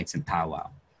 5 Points, and Powwow.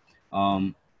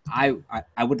 I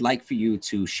would like for you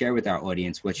to share with our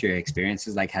audience what your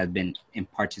experiences like have been in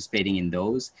participating in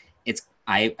those.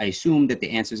 I assume that the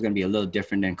answer is going to be a little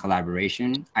different than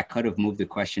collaboration. I could have moved the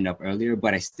question up earlier,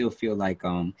 but I still feel like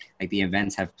the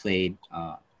events have played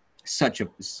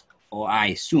I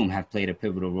assume have played a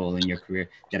pivotal role in your career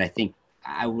that I think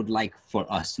I would like for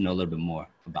us to know a little bit more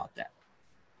about that.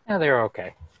 Yeah, they're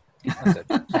okay.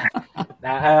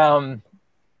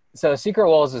 So Secret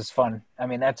Walls is fun. I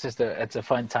mean, it's a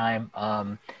fun time.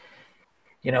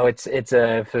 You know, it's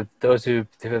for those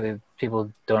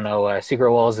people don't know, Secret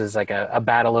Walls is like a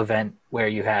battle event where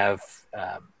you have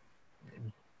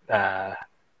a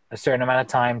certain amount of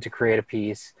time to create a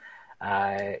piece.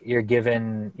 You're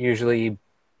given usually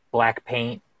black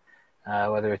paint,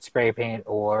 whether it's spray paint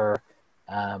or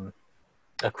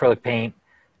acrylic paint,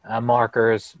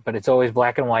 markers, but it's always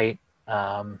black and white.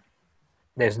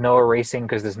 There's no erasing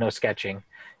because there's no sketching.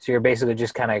 So you're basically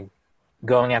just kind of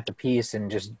going at the piece and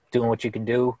just doing what you can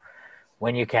do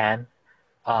when you can.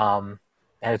 And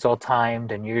it's all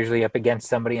timed and you're usually up against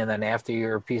somebody. And then after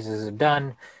your pieces are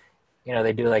done, you know,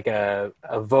 they do like a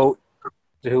vote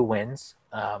to who wins.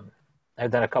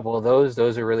 I've done a couple of those.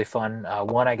 Those are really fun.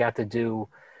 One I got to do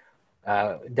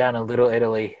down in Little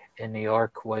Italy in New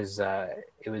York was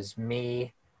it was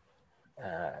me,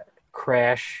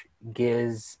 Crash,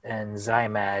 Giz, and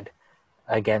Zymad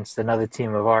against another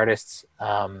team of artists.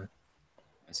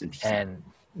 That's interesting. And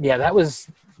yeah, that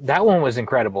one was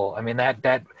incredible. I mean,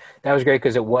 that was great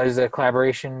because it was a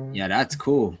collaboration. Yeah, that's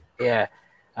cool. Yeah.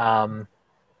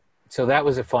 So that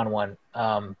was a fun one.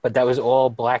 But that was all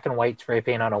black and white spray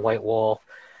paint on a white wall.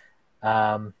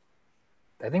 I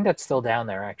think that's still down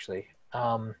there actually.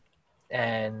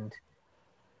 And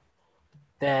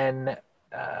then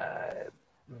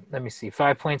let me see.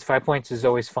 5 points. 5 points is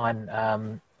always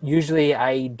fun. Usually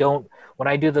I don't. When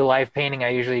I do the live painting, I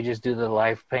usually just do the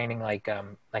live painting like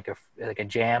a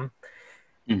jam.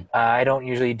 I don't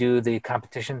usually do the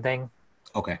competition thing.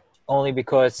 Okay. Only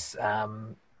because I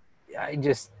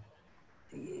just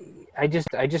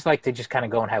like to just kind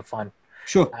of go and have fun.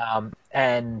 Sure.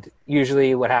 And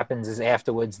usually what happens is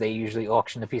afterwards they usually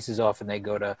auction the pieces off and they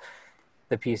go to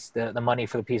the money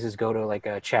for the pieces go to like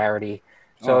a charity.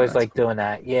 So I always like doing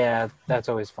that. Yeah, that's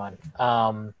always fun.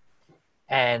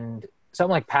 And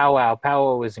something like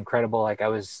Powwow was incredible. Like I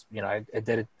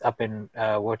did it up in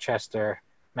Worcester,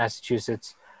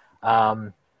 Massachusetts.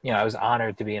 I was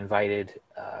honored to be invited.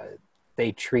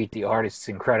 They treat the artists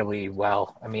incredibly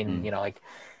well. I mean, like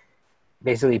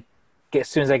basically as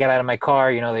soon as I got out of my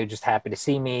car, they're just happy to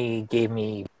see me, gave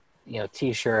me,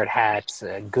 t-shirt, hats,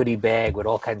 a goodie bag with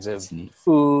all kinds of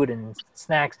food and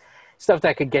snacks, stuff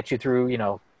that could get you through,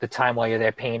 the time while you're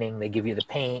there painting. They give you the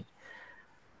paint.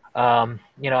 And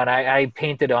I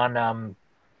painted on,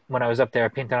 when I was up there, I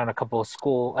painted on a couple of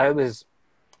school. It was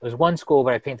one school,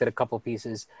 but I painted a couple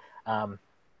pieces.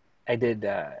 I did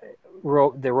the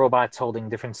robots holding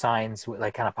different signs with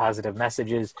like kind of positive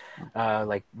messages.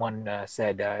 Like one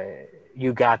said,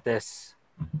 "You got this,"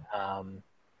 and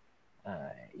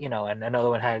another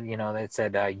one had, that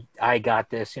said, "I got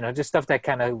this." Just stuff that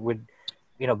kind of would,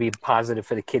 be positive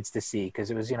for the kids to see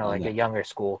because it was, like a younger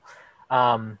school.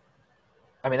 I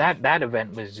mean that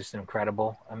event was just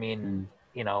incredible. I mean,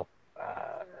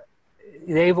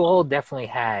 they've all definitely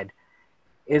had.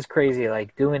 It's crazy,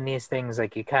 like doing these things.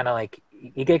 Like you kind of like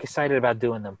you get excited about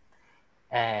doing them,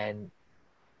 and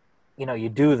you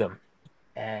do them,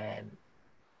 and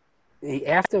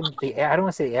I don't want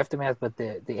to say the aftermath, but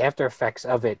the after effects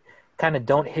of it kind of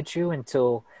don't hit you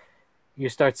until you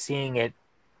start seeing it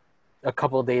a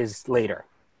couple of days later,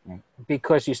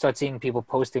 because you start seeing people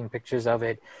posting pictures of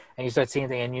it, and you start seeing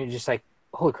things, and you're just like,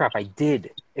 holy crap, I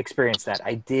did experience that.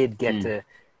 I did get to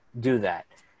do that.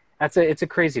 It's a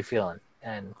crazy feeling.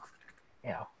 And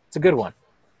it's a good one.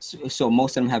 So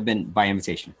most of them have been by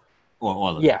invitation, or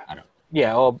all of them? I don't.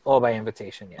 Yeah, all by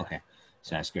invitation. Yeah. Okay,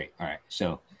 so that's great. All right,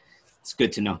 so it's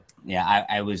good to know. Yeah,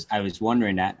 I was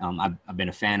wondering that. I've been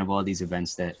a fan of all these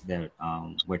events that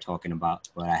we're talking about,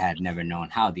 but I had never known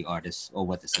how the artists or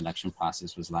what the selection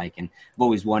process was like, and I've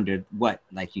always wondered what,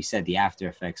 like you said, the after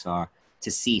effects are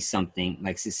to see something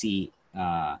like to see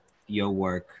your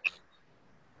work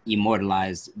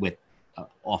immortalized with.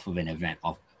 Off of an event,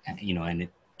 and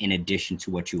in addition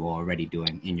to what you are already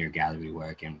doing in your gallery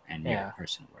work and your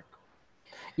personal work.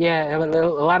 Yeah, a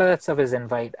lot of that stuff is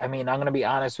invite. I mean, I'm going to be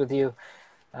honest with you.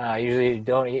 Usually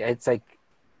don't. It's like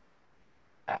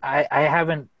I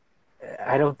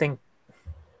don't think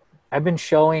I've been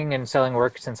showing and selling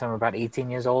work since I'm about 18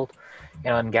 years old,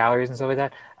 in galleries and stuff like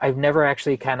that. I've never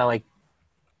actually kind of like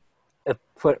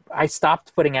I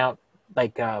stopped putting out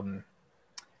like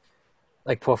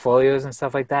portfolios and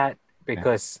stuff like that,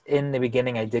 because in the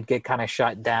beginning I did get kind of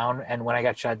shut down. And when I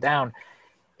got shut down,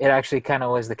 it actually kind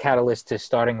of was the catalyst to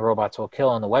starting Robots Will Kill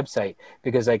on the website,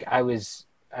 because like I was,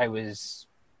 I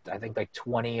think like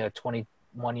 20 or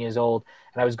 21 years old,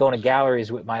 and I was going to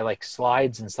galleries with my like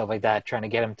slides and stuff like that, trying to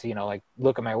get them to, like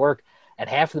look at my work. And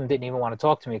half of them didn't even want to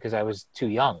talk to me because I was too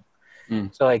young.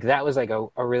 So like, that was like a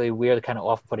really weird kind of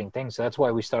off-putting thing. So that's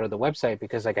why we started the website,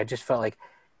 because like, I just felt like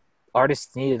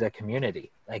artists needed a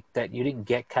community, like that you didn't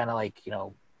get kind of like,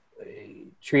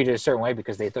 treated a certain way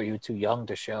because they thought you were too young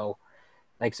to show.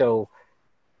 Like, so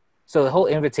the whole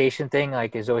invitation thing,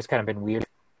 like, has always kind of been weird.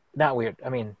 Not weird. I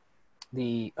mean,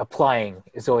 the applying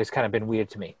has always kind of been weird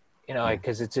to me, like,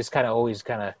 cause it's just kind of always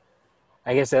kind of,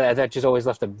 I guess that just always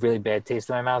left a really bad taste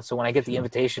in my mouth. So when I get the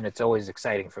invitation, it's always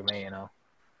exciting for me,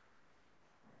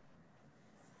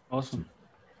 Awesome.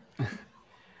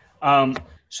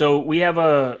 So we have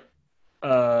a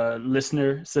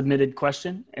listener submitted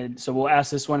question, and so we'll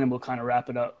ask this one and we'll kind of wrap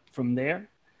it up from there.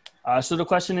 So the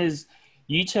question is,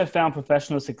 you each have found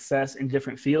professional success in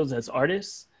different fields as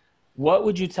artists. What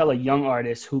would you tell a young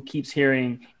artist who keeps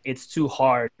hearing it's too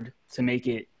hard to make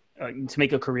it to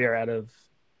make a career out of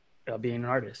being an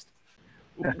artist?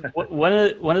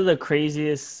 One of the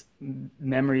craziest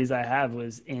memories I have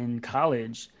was in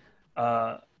college.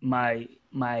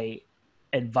 My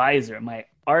advisor, my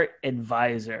art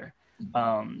advisor,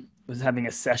 was having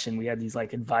a session. We had these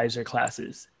like advisor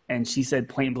classes, and she said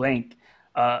point blank,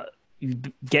 you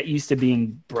get used to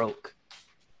being broke.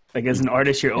 Like as an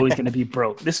artist, you're always going to be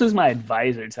broke. This was my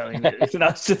advisor telling me this. And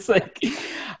I was just like,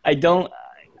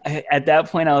 at that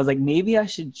point, I was like, maybe I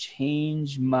should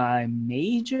change my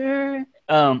major.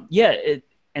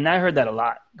 And I heard that a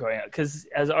lot growing up, because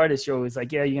as an artist, you're always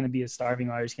like, yeah, you're going to be a starving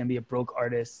artist, you're going to be a broke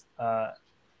artist.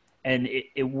 And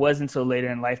it wasn't until later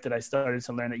in life that I started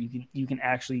to learn that you can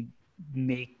actually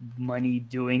make money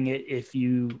doing it if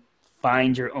you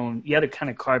find your own. You have to kind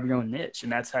of carve your own niche,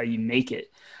 and that's how you make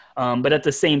it. But at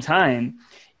the same time,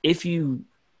 if you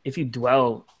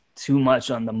dwell too much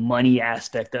on the money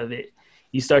aspect of it,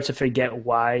 you start to forget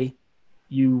why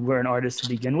you were an artist to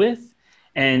begin with.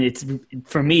 And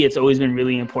for me, it's always been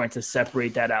really important to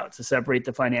separate that out, to separate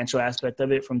the financial aspect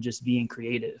of it from just being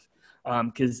creative.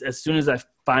 Because as soon as I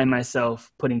find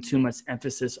myself putting too much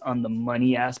emphasis on the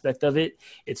money aspect of it,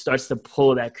 it starts to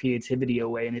pull that creativity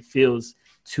away, and it feels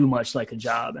too much like a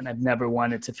job. And I've never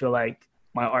wanted to feel like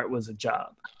my art was a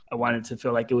job. I wanted to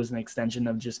feel like it was an extension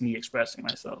of just me expressing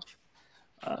myself.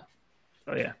 So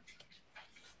yeah.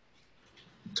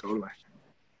 Totally.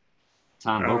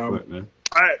 Tom, go for it, man.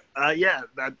 All right. Yeah,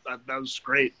 that was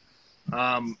great.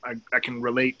 I can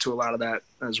relate to a lot of that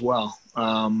as well.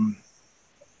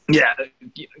 Yeah,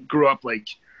 grew up like,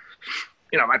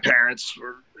 my parents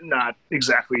were not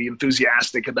exactly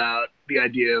enthusiastic about the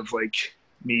idea of like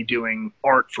me doing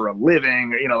art for a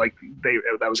living, like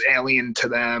that was alien to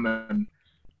them. And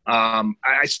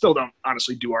I still don't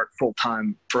honestly do art full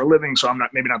time for a living, so I'm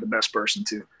maybe not the best person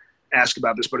to ask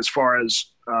about this. But as far as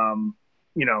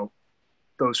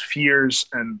those fears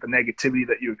and the negativity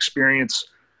that you experience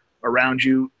around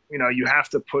you, you have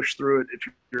to push through it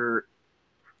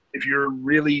if you're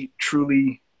really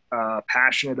truly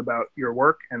passionate about your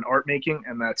work and art making,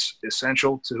 and that's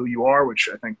essential to who you are, which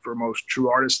I think for most true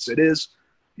artists it is.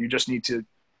 You just need to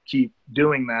keep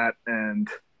doing that, and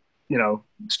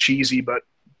it's cheesy, but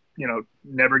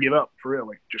never give up, for real.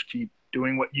 Like, just keep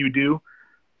doing what you do,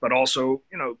 but also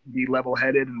be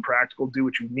level-headed and practical. Do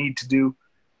what you need to do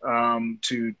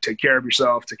to take care of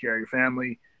yourself, take care of your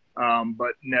family,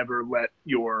 but never let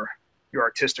your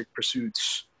artistic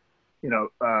pursuits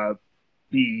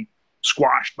be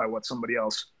squashed by what somebody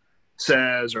else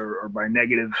says, or by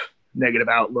negative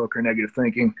outlook or negative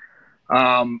thinking.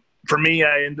 For me,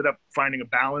 I ended up finding a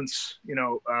balance,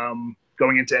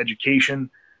 going into education,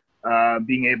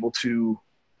 being able to,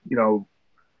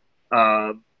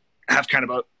 have kind of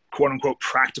a quote unquote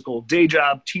practical day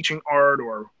job, teaching art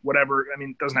or whatever. I mean,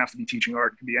 it doesn't have to be teaching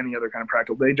art. It could be any other kind of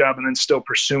practical day job, and then still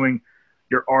pursuing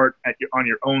your art on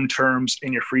your own terms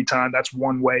in your free time. That's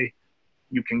one way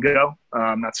you can go.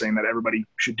 I'm not saying that everybody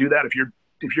should do that. If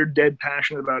you're dead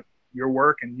passionate about your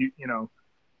work, and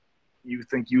you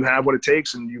think you have what it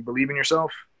takes and you believe in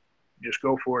yourself, just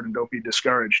go for it and don't be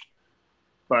discouraged.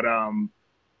 But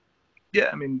yeah,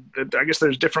 I mean, I guess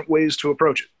there's different ways to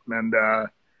approach it. And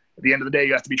at the end of the day,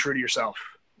 you have to be true to yourself,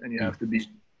 and you have to be,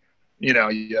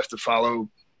 you have to follow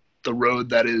the road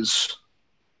that is,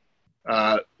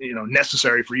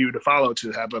 necessary for you to follow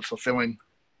to have a fulfilling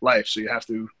life. So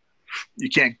you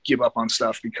can't give up on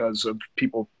stuff because of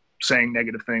people saying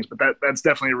negative things, but that's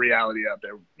definitely a reality out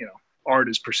there. Art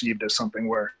is perceived as something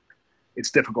where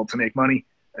it's difficult to make money,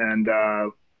 and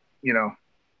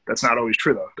that's not always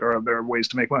true though. There are ways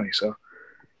to make money. So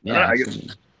Yeah, I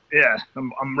guess, yeah,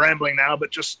 I'm rambling now,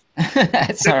 but just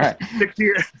it's all right. stick to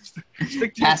your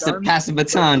Pass the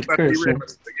baton, but Chris. be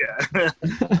realistic. Yeah.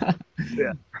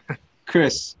 Yeah.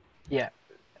 Chris. Yeah.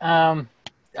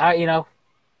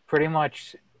 Pretty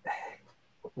much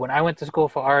when I went to school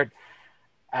for art,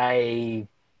 I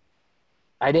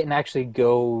didn't actually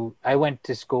go. I went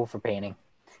to school for painting,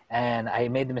 and I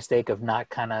made the mistake of not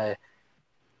kind of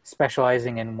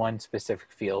specializing in one specific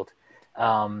field,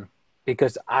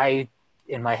 because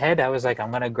in my head, I was like,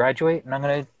 I'm going to graduate and I'm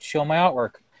going to show my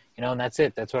artwork, and that's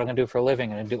it. That's what I'm going to do for a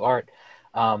living. I'm going to do art.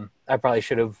 I probably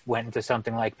should have went into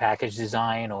something like package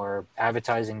design or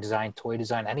advertising design, toy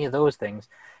design, any of those things,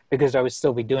 because I would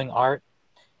still be doing art,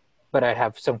 but I'd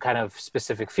have some kind of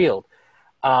specific field.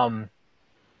 I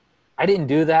didn't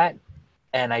do that,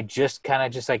 and I just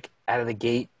kind of like out of the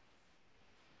gate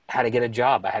had to get a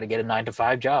job. I had to get a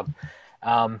 9-to-5 job.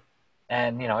 And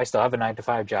I still have a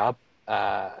 9-to-5 job.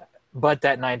 But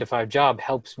that 9-to-5 job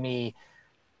helps me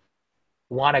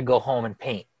want to go home and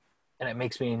paint. And it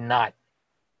makes me not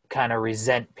kind of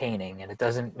resent painting. And it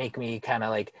doesn't make me kind of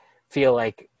like feel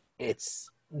like it's,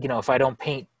 if I don't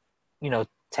paint,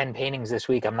 10 paintings this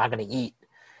week, I'm not going to eat.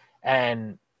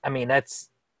 And I mean, that's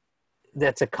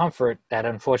a comfort that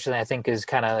unfortunately I think is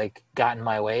kind of like got in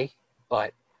my way,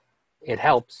 but it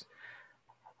helps.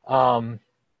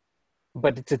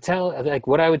 But to tell, like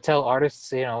what I would tell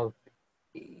artists,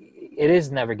 it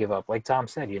is never give up. Like Tom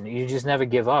said, you just never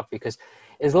give up, because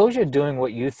as long as you're doing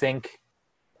what you think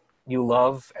you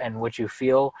love and what you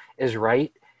feel is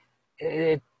right,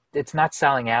 it's not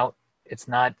selling out. It's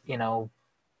not,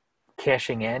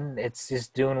 cashing in. It's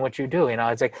just doing what you do.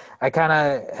 It's like I kind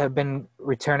of have been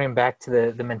returning back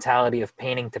to the mentality of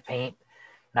painting to paint,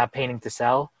 not painting to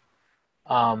sell.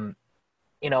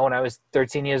 When I was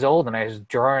 13 years old and I was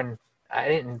drawing, I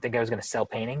didn't think I was going to sell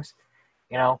paintings.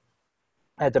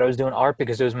 I thought I was doing art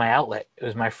because it was my outlet. It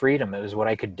was my freedom. It was what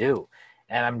I could do.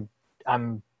 And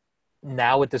I'm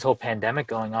now with this whole pandemic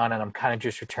going on, and I'm kind of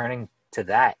just returning to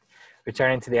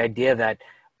the idea that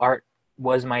art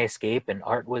was my escape, and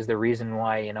art was the reason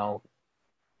why,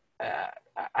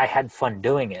 I had fun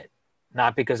doing it,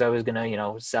 not because I was going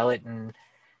to, sell it and,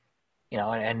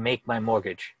 and make my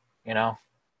mortgage,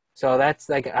 So that's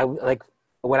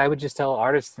what I would just tell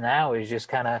artists now is just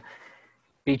kind of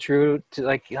be true to,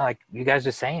 like you guys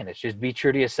are saying, it's just be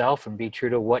true to yourself and be true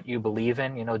to what you believe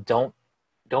in. Don't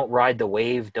ride the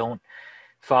wave. Don't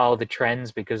follow the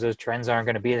trends, because those trends aren't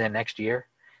going to be there next year.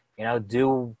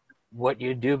 Do what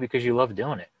you do because you love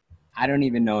doing it. I don't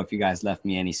even know if you guys left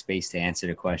me any space to answer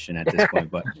the question at this point,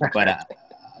 but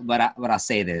I'll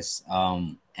say this.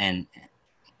 And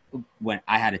when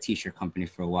I had a t-shirt company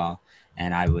for a while,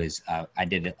 and I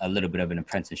did a little bit of an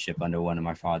apprenticeship under one of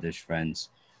my father's friends,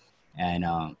 and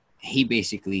he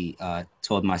basically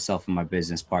told myself and my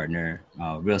business partner,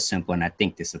 real simple, and I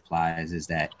think this applies, is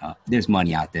that there's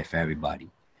money out there for everybody.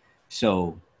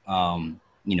 So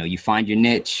you find your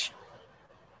niche,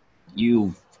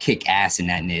 you kick ass in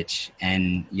that niche,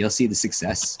 and you'll see the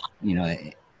success.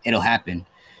 It'll happen.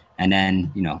 And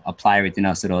then, apply everything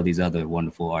else that all these other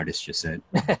wonderful artists just said.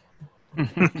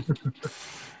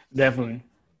 Definitely.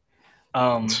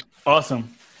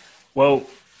 Awesome. Well,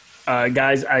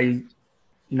 guys, we're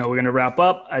going to wrap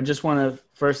up. I just want to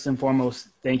first and foremost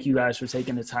thank you guys for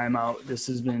taking the time out. This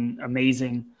has been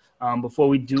amazing. Before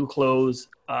we do close,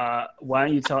 why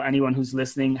don't you tell anyone who's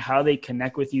listening how they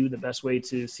connect with you, the best way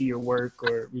to see your work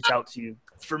or reach out to you?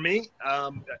 For me,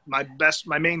 my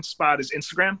main spot is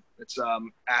Instagram. It's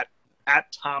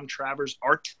at Tom Travers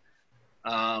Art.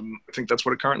 I think that's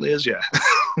what it currently is. Yeah.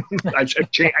 I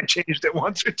changed it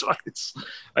once or twice.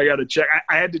 I got to check.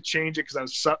 I had to change it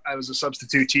because I was a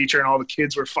substitute teacher and all the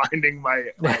kids were finding my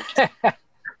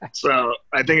so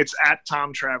I think it's at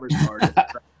Tom Travers Art.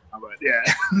 But yeah,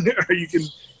 or you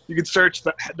can search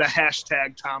the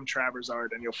hashtag Tom Travers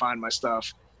Art and you'll find my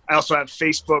stuff. I also have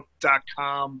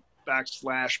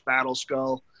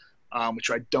Facebook.com/Battleskull, which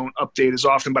I don't update as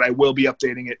often, but I will be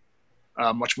updating it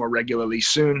much more regularly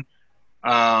soon.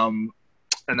 And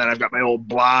then I've got my old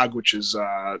blog, which is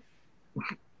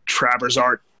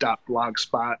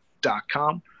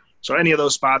traversart.blogspot.com. So any of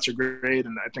those spots are great,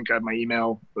 and I think I have my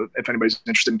email. If anybody's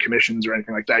interested in commissions or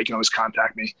anything like that, you can always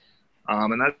contact me.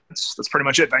 And that's pretty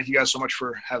much it. Thank you guys so much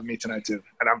for having me tonight too.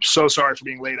 And I'm so sorry for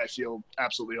being late. I feel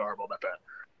absolutely horrible about that.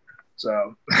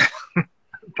 So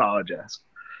apologize.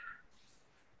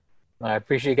 I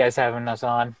appreciate you guys having us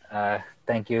on.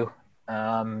 Thank you.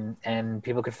 And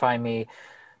people can find me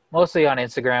mostly on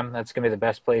Instagram. That's going to be the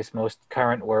best place. Most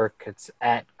current work, it's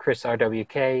at Chris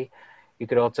RWK. You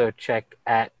could also check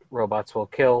at Robots Will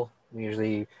Kill. We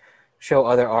usually show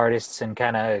other artists and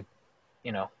kind of,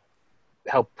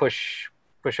 help push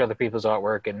other people's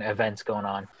artwork and events going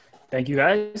on. Thank you,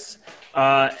 guys.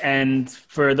 And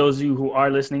for those of you who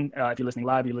are listening, if you're listening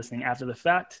live, you're listening after the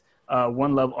fact,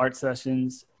 One Love Art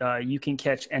Sessions, you can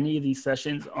catch any of these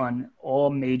sessions on all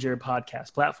major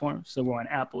podcast platforms. So we're on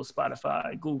Apple,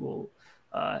 Spotify, Google,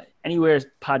 anywhere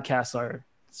podcasts are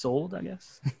sold, I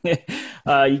guess.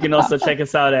 You can also check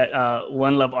us out at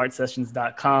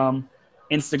oneloveartsessions.com.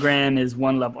 Instagram is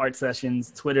One Love Art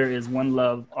Sessions. Twitter is One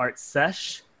Love Art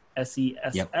Sesh,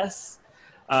 SESS. Yep.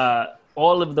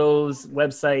 All of those,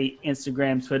 website,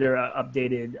 Instagram, Twitter, are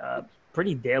updated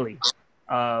pretty daily.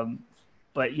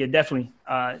 But yeah, definitely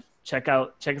check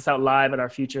us out live at our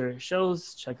future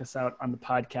shows. Check us out on the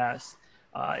podcast.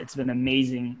 It's been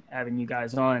amazing having you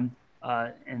guys on.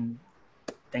 And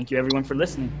thank you everyone for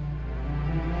listening.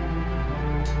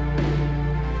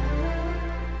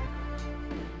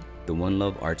 The One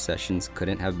Love Art Sessions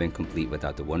couldn't have been complete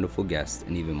without the wonderful guests,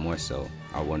 and even more so,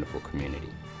 our wonderful community.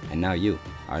 And now you,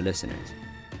 our listeners.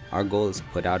 Our goal is to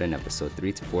put out an episode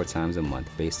 3 to 4 times a month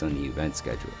based on the event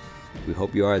schedule. We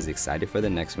hope you are as excited for the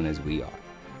next one as we are.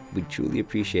 We'd truly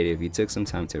appreciate it if you took some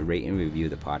time to rate and review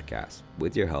the podcast.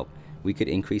 With your help, we could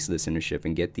increase listenership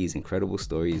and get these incredible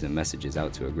stories and messages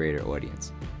out to a greater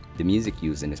audience. The music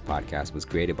used in this podcast was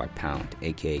created by Pound,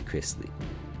 aka Chris Lee.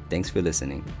 Thanks for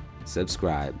listening.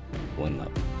 Subscribe. One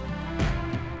love.